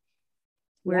that.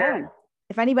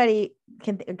 If anybody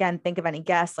can again think of any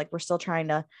guests, like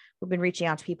we've been reaching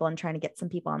out to people and trying to get some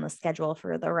people on the schedule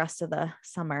for the rest of the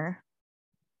summer.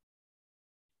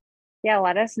 Yeah,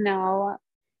 let us know,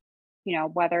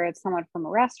 whether it's someone from a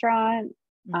restaurant,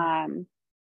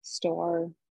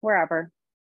 store, wherever.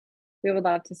 We would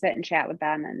love to sit and chat with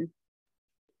them and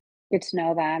get to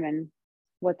know them and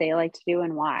what they like to do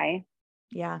and why.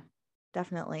 Yeah,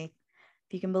 definitely.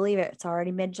 If you can believe it, it's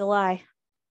already mid-July.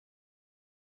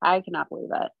 I cannot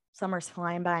believe it. Summer's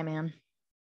flying by, man.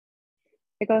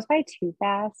 It goes by too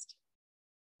fast.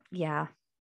 Yeah,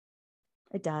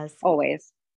 it does.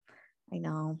 Always. I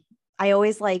know. I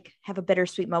always like have a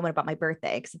bittersweet moment about my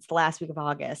birthday because it's the last week of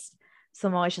August. So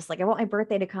I'm always just like, I want my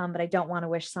birthday to come, but I don't want to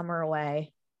wish summer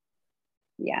away.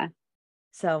 Yeah.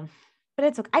 So, but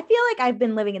it's okay. I feel like I've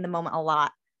been living in the moment a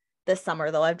lot this summer,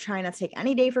 though. I'm trying not to take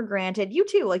any day for granted. You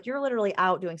too. Like, you're literally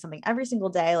out doing something every single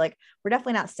day. Like, we're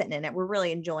definitely not sitting in it. We're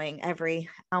really enjoying every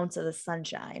ounce of the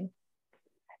sunshine.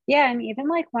 Yeah. And even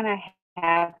like when I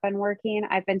have been working,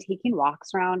 I've been taking walks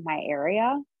around my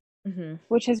area,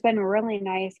 which has been really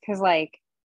nice because like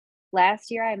last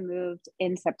year I moved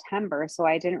in September, so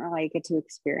I didn't really get to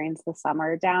experience the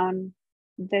summer down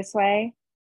this way.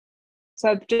 So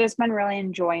I've just been really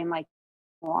enjoying like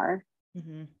more.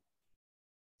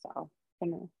 So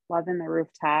been loving the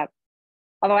rooftop.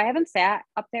 Although I haven't sat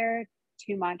up there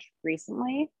too much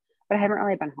recently, but I haven't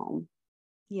really been home.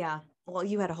 Yeah. Well,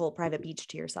 you had a whole private beach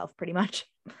to yourself pretty much.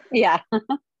 Yeah.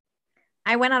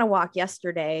 I went on a walk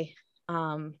yesterday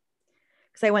because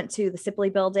I went to the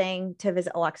Sibley building to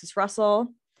visit Alexis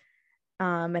Russell.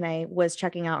 And I was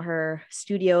checking out her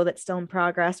studio that's still in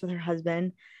progress with her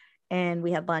husband. And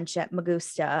we had lunch at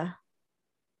Magusta.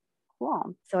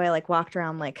 Cool. So I like walked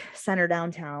around like center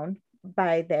downtown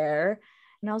by there.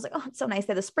 And I was like, oh, it's so nice.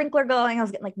 They had the sprinkler going. I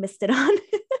was getting like misted on.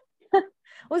 It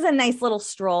was a nice little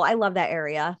stroll. I love that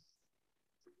area.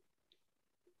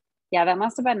 Yeah, that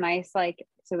must have been nice. Like,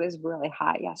 so it was really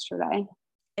hot yesterday.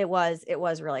 It was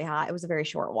really hot. It was a very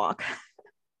short walk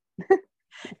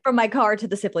from my car to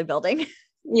the Sipley building.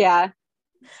 Yeah.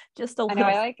 Just a I know.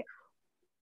 little.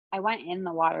 I went in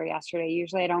the water yesterday.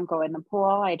 Usually I don't go in the pool.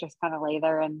 I just kind of lay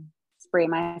there and spray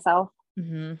myself.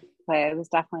 Mm-hmm. But it was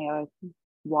definitely a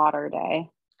water day.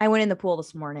 I went in the pool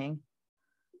this morning.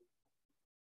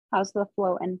 How's the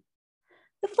floating?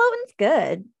 The floating's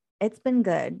good. It's been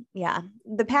good. Yeah.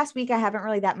 The past week I haven't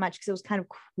really that much because it was kind of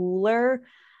cooler.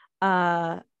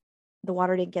 The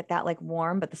water didn't get that like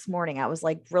warm, but this morning I was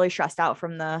like really stressed out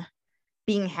from the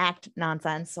being hacked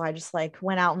nonsense. So I just like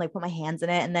went out and like put my hands in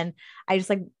it. And then I just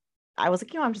like, I was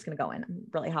like, I'm just gonna go in. I'm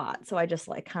really hot. So I just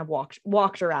like kind of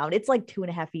walked around. It's like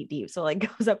 2.5 feet deep. So like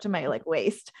goes up to my like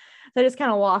waist. So I just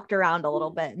kind of walked around a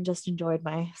little bit and just enjoyed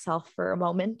myself for a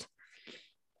moment.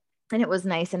 And it was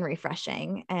nice and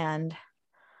refreshing. And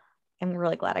I'm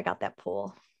really glad I got that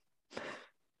pool.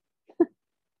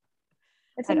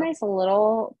 It's a nice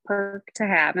little perk to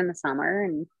have in the summer.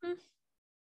 And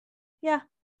yeah.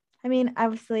 I mean,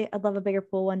 obviously I'd love a bigger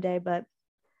pool one day, but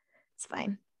it's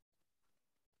fine.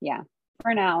 Yeah.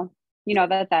 For now, you know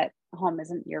that home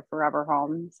isn't your forever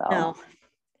home. So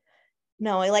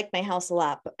no, I like my house a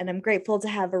lot, and I'm grateful to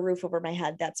have a roof over my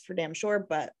head. That's for damn sure,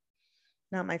 but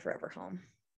not my forever home.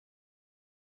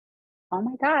 Oh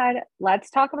my God. Let's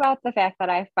talk about the fact that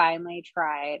I finally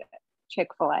tried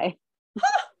Chick-fil-A.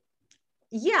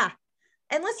 Yeah.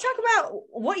 And let's talk about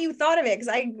what you thought of it, because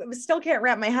I still can't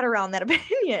wrap my head around that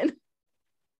opinion.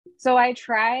 So I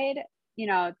tried,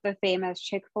 the famous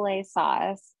Chick-fil-A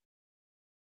sauce,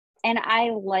 and I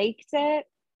liked it.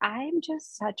 I'm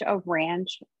just such a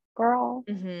ranch girl.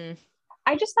 Mm-hmm.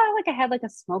 I just thought like it had like a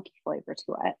smoky flavor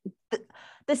to it.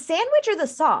 The sandwich or the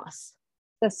sauce?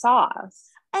 The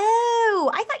sauce.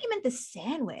 Oh, I thought you meant the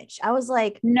sandwich. I was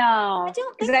like, no, I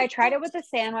don't think I tried it with the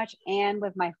sandwich and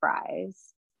with my fries.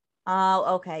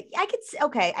 Oh, okay. I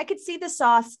could see the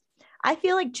sauce. I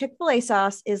feel like Chick-fil-A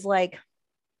sauce is like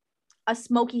a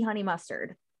smoky honey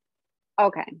mustard.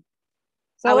 Okay.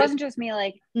 So it wasn't just me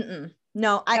like,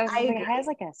 no, I it has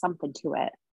like something to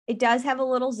it. It does have a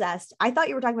little zest. I thought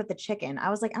you were talking about the chicken. I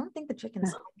was like, I don't think the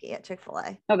chicken's smoky at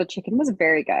Chick-fil-A. No, the chicken was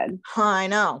very good. I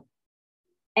know.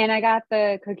 And I got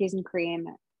the cookies and cream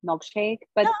milkshake,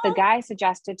 but the guy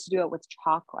suggested to do it with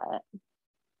chocolate.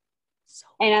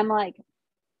 And I'm like,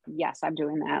 yes, I'm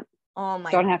doing that. Oh my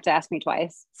Don't have to ask me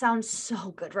twice. Sounds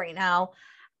so good right now.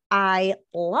 I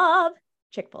love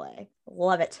Chick-fil-A.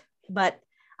 Love it. But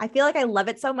I feel like I love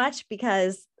it so much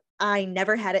because I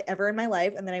never had it ever in my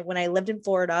life. And then when I lived in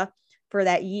Florida for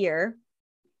that year,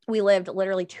 we lived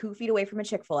literally 2 feet away from a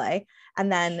Chick-fil-A.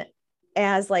 And then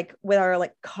as like with our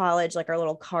like college, like our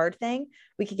little card thing,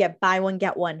 we could get buy one,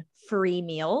 get one free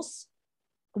meals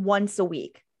once a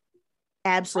week.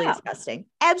 Absolutely disgusting.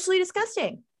 Absolutely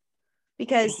disgusting.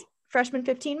 Because freshman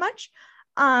 15 much?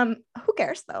 Who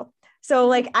cares though? So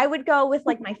like I would go with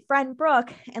like my friend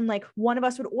Brooke, and like one of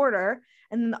us would order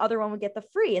and then the other one would get the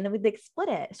free, and then we'd like split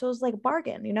it. So it was like a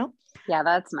bargain, Yeah,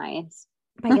 that's nice.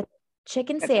 I get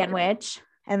chicken sandwich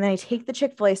and then I take the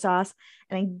Chick-fil-A sauce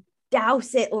and I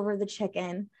douse it over the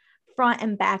chicken front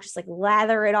and back, just like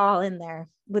lather it all in there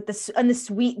with the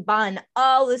sweet bun.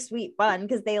 Oh, the sweet bun,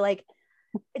 because they like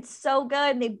it's so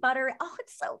good. And they butter it. Oh,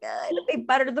 it's so good. They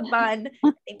butter the bun.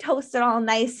 They toast it all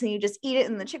nice, and you just eat it,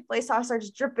 and the Chick-fil-A sauce starts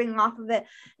dripping off of it,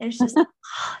 and it's just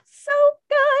so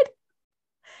good.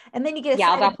 And then you get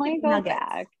I'll definitely go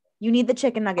back. You need the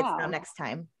chicken nuggets now next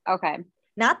time. Okay.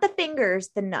 Not the fingers,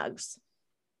 the nugs.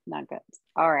 Nuggets.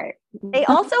 All right. They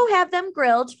also have them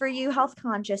grilled for you health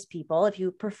conscious people. If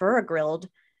you prefer a grilled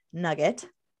nugget,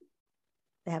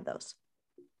 they have those.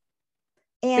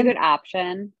 And it's a good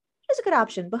option. It's a good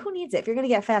option, but who needs it? If you're going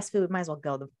to get fast food, might as well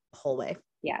go the whole way.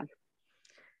 Yeah.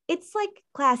 It's like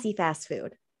classy fast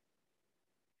food.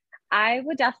 I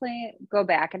would definitely go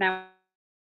back, and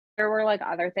there were like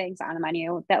other things on the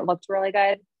menu that looked really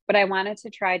good, but I wanted to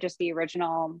try just the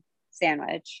original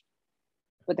sandwich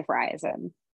with the fries.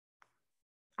 And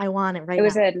I want it right now.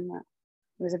 It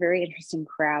was a very interesting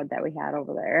crowd that we had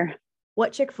over there.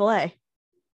 What Chick-fil-A?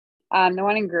 The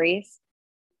one in Greece.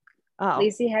 Oh.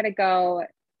 Lacey had to go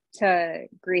to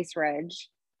Grease Ridge.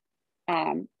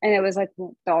 And it was like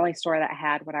the only store that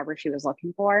had whatever she was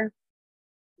looking for.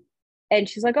 And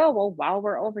she's like, oh, well, while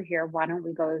we're over here, why don't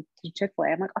we go to Chick-fil-A?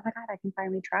 I'm like, oh my God, I can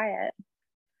finally try it.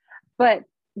 But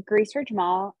Grease Ridge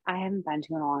Mall, I haven't been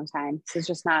to in a long time. So it's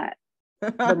just not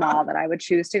the mall that I would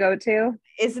choose to go to.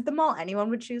 Is it the mall anyone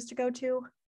would choose to go to?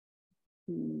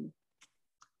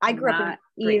 I grew up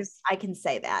in Greece. I can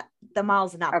say that. The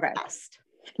mall's not the best.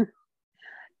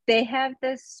 They have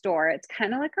this store. It's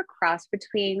kind of like a cross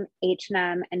between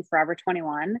H&M and Forever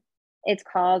 21. It's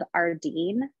called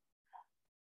Ardeen.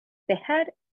 They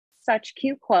had such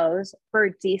cute clothes for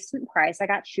a decent price. I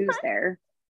got shoes there.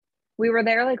 We were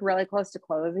there like really close to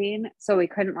closing, so we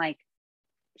couldn't like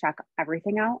check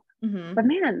everything out. Mm-hmm. But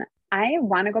man, I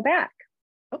want to go back.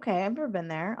 Okay, I've never been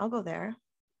there. I'll go there.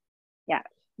 Yeah,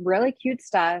 really cute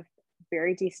stuff,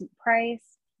 very decent price.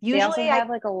 They also Usually have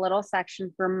like a little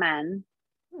section for men.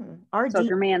 So if RD.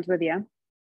 your man's with you,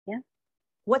 yeah.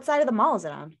 What side of the mall is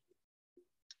it on?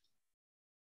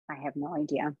 I have no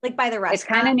idea. Like by the restaurant? It's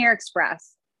kind of near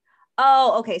Express.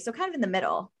 Oh, okay. So kind of in the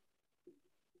middle.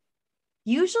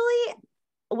 Usually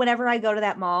whenever I go to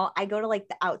that mall, I go to like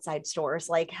the outside stores.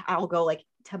 Like I'll go like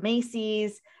to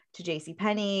Macy's, to JC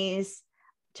Penney's,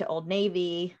 to Old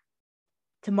Navy,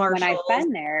 to Marshall's. When I've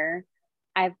been there,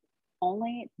 I've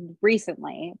only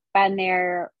recently been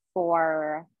there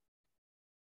for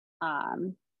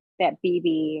that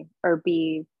BB or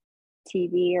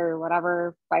BTV or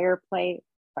whatever firewood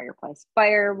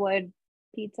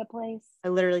pizza place. I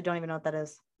literally don't even know what that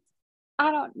is.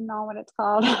 I don't know what it's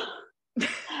called.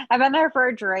 I've been there for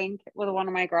a drink with one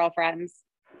of my girlfriends.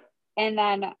 And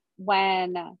then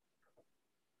when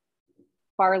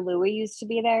Bar Louie used to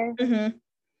be there, Mm-hmm.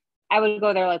 I would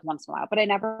go there like once in a while, but I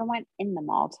never went in the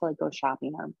mall to like go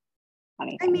shopping or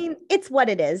anything. I mean, it's what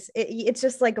it is. It's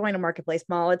just like going to Marketplace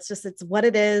Mall. It's what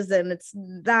it is. And it's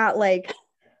not like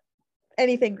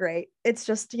anything great. It's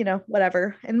just,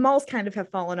 whatever. And malls kind of have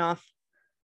fallen off.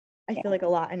 I feel like a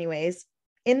lot anyways.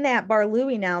 In that Bar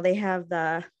Louie now, they have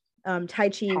the Tai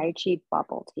Chi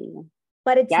bubble tea.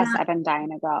 But it's yes, not I've been dying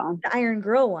to go. The Iron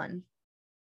Grill one.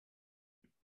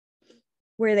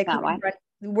 Where they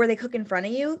cook in front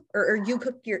of you or you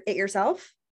cook it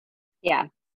yourself? Yeah.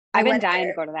 I've been dying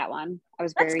to go to that one. I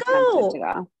was very tempted to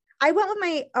go. I went with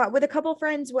my with a couple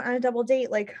friends, went on a double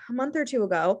date like a month or two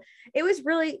ago. It was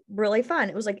really, really fun.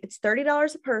 It was like it's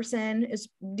 $30 a person, it's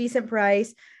decent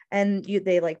price, and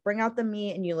they like bring out the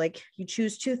meat and you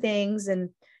choose two things and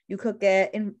you cook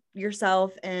it in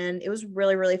yourself, and it was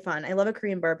really, really fun. I love a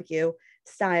Korean barbecue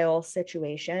style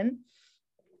situation.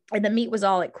 And the meat was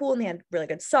all like cool, and they had really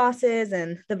good sauces,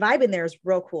 and the vibe in there is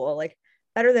real cool, like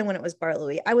better than when it was Bar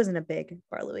Louie. I wasn't a big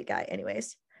Bar Louie guy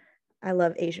anyways. I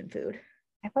love Asian food.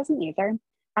 I wasn't either.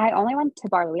 I only went to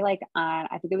Bar Louie like on,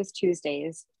 I think it was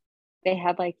Tuesdays. They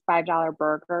had like $5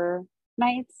 burger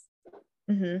nights.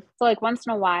 Mm-hmm. So like once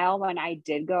in a while when I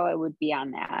did go, it would be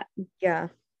on that. Yeah.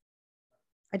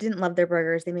 I didn't love their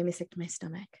burgers. They made me sick to my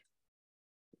stomach.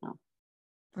 No.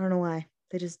 I don't know why.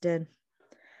 They just did.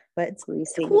 But it's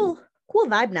greasy. Cool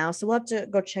vibe now. So we'll have to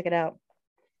go check it out.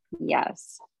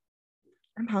 Yes.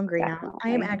 I'm hungry Definitely.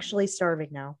 Now. I am actually starving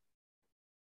now.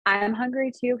 I'm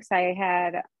hungry too because I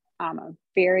had a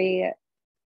very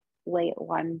late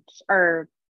lunch or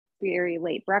very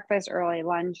late breakfast, early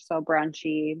lunch, so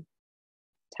brunchy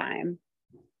time.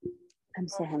 I'm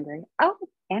so hungry. Oh,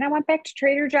 and I went back to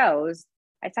Trader Joe's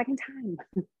a second time.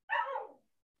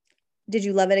 Did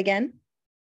you love it again?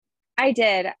 I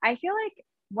did. I feel like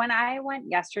when I went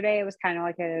yesterday, it was kind of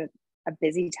like a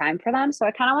busy time for them. So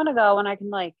I kind of want to go when I can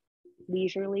like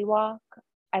leisurely walk.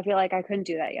 I feel like I couldn't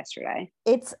do that yesterday.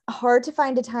 It's hard to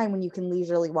find a time when you can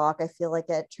leisurely walk. I feel like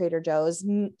at Trader Joe's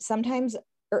sometimes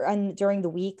during the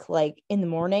week, like in the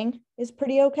morning is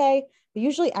pretty okay. But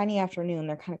usually any afternoon,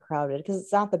 they're kind of crowded because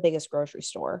it's not the biggest grocery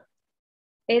store.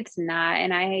 It's not.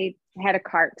 And I had a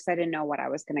cart because I didn't know what I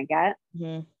was going to get.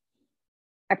 Mm-hmm.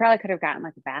 I probably could have gotten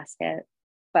like a basket,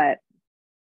 but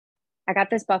I got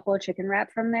this buffalo chicken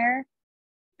wrap from there.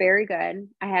 Very good.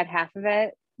 I had half of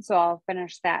it. So I'll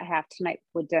finish that half tonight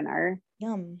with dinner.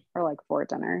 Yum. Or like for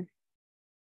dinner.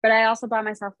 But I also bought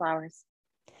myself flowers.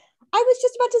 I was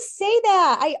just about to say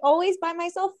that. I always buy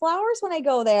myself flowers when I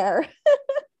go there.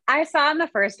 I saw them the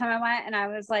first time I went and I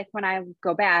was like, when I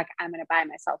go back, I'm going to buy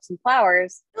myself some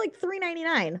flowers. They're like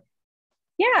 $3.99.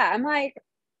 Yeah. I'm like,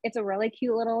 it's a really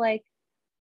cute little like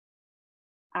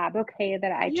bouquet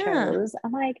that I chose.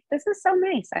 I'm like, this is so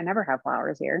nice. I never have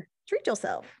flowers here. Treat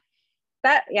yourself.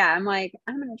 I'm like,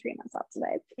 I'm gonna treat myself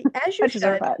today. As you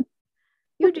should.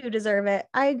 You do deserve it.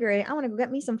 I agree. I want to go get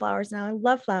me some flowers now. I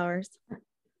love flowers.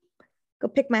 Go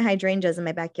pick my hydrangeas in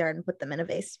my backyard and put them in a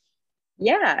vase.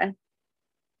 Yeah.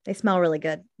 They smell really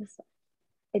good.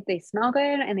 They smell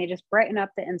good and they just brighten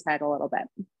up the inside a little bit.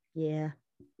 Yeah.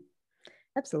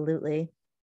 Absolutely.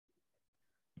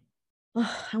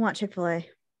 Oh, I want Chick-fil-A.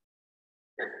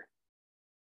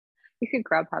 You could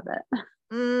Grubhub it.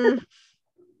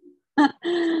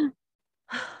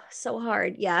 So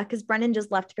hard. Yeah, because Brendan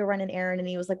just left to go run an errand and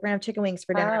he was like, we're gonna have chicken wings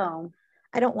for dinner.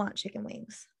 I don't want chicken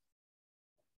wings.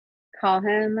 call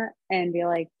him and be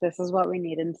like, this is what we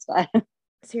need instead.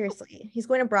 Seriously, he's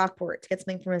going to Brockport to get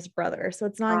something from his brother, so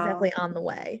it's not exactly on the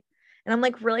way. And I'm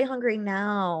like really hungry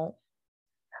now.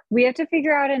 We have to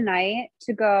figure out a night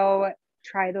to go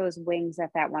try those wings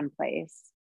at that one place.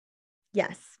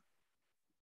 Yes.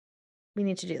 We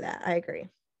need to do that. I agree.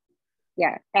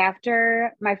 Yeah.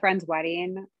 After my friend's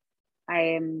wedding, I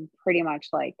am pretty much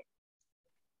like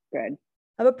good.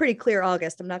 I have a pretty clear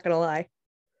August. I'm not going to lie.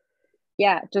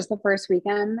 Yeah. Just the first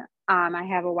weekend. I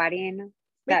have a wedding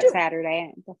that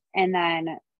Saturday. And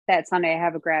then that Sunday, I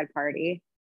have a grad party.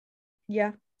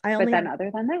 Yeah. But then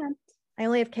other than that, I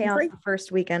only have chaos the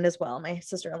first weekend as well. My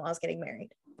sister-in-law is getting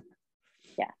married.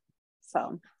 Yeah.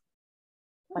 So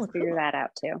let's figure that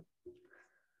out too.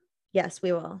 Yes,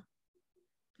 we will.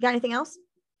 You got anything else?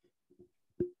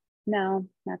 No,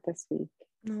 not this week.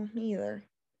 No, me either.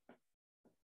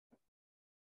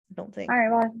 I don't think. All right.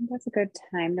 Well, I think that's a good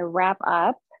time to wrap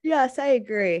up. Yes, I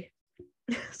agree.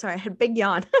 Sorry, I had a big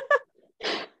yawn.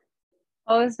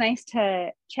 Well, it was nice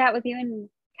to chat with you and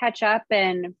catch up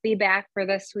and be back for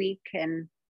this week. And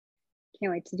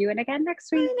can't wait to do it again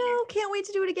next week. I know. Can't wait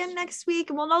to do it again next week.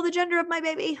 And we'll know the gender of my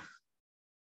baby.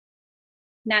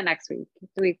 Not next week.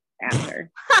 The week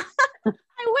after.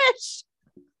 I wish.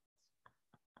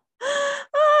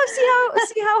 Oh,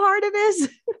 see how hard it is.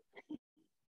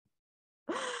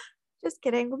 Just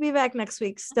kidding. We'll be back next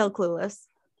week. Still clueless.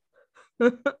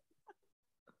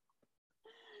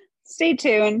 Stay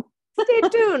tuned. Stay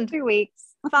tuned. 2 weeks.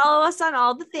 Follow us on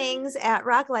all the things at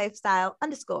Rock Lifestyle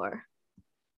 _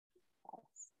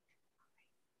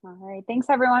 All right. Thanks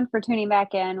everyone for tuning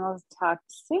back in. We'll talk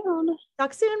soon.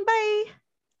 Talk soon. Bye.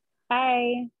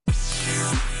 Bye.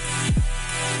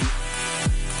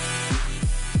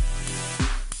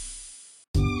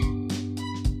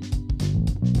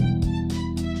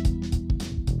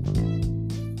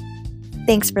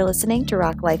 Thanks for listening to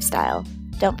Rock Lifestyle.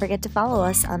 Don't forget to follow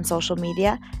us on social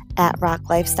media at Rock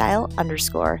Lifestyle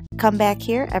 _. Come back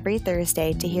here every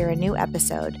Thursday to hear a new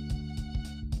episode.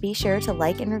 Be sure to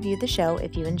like and review the show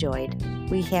if you enjoyed.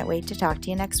 We can't wait to talk to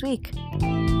you next week.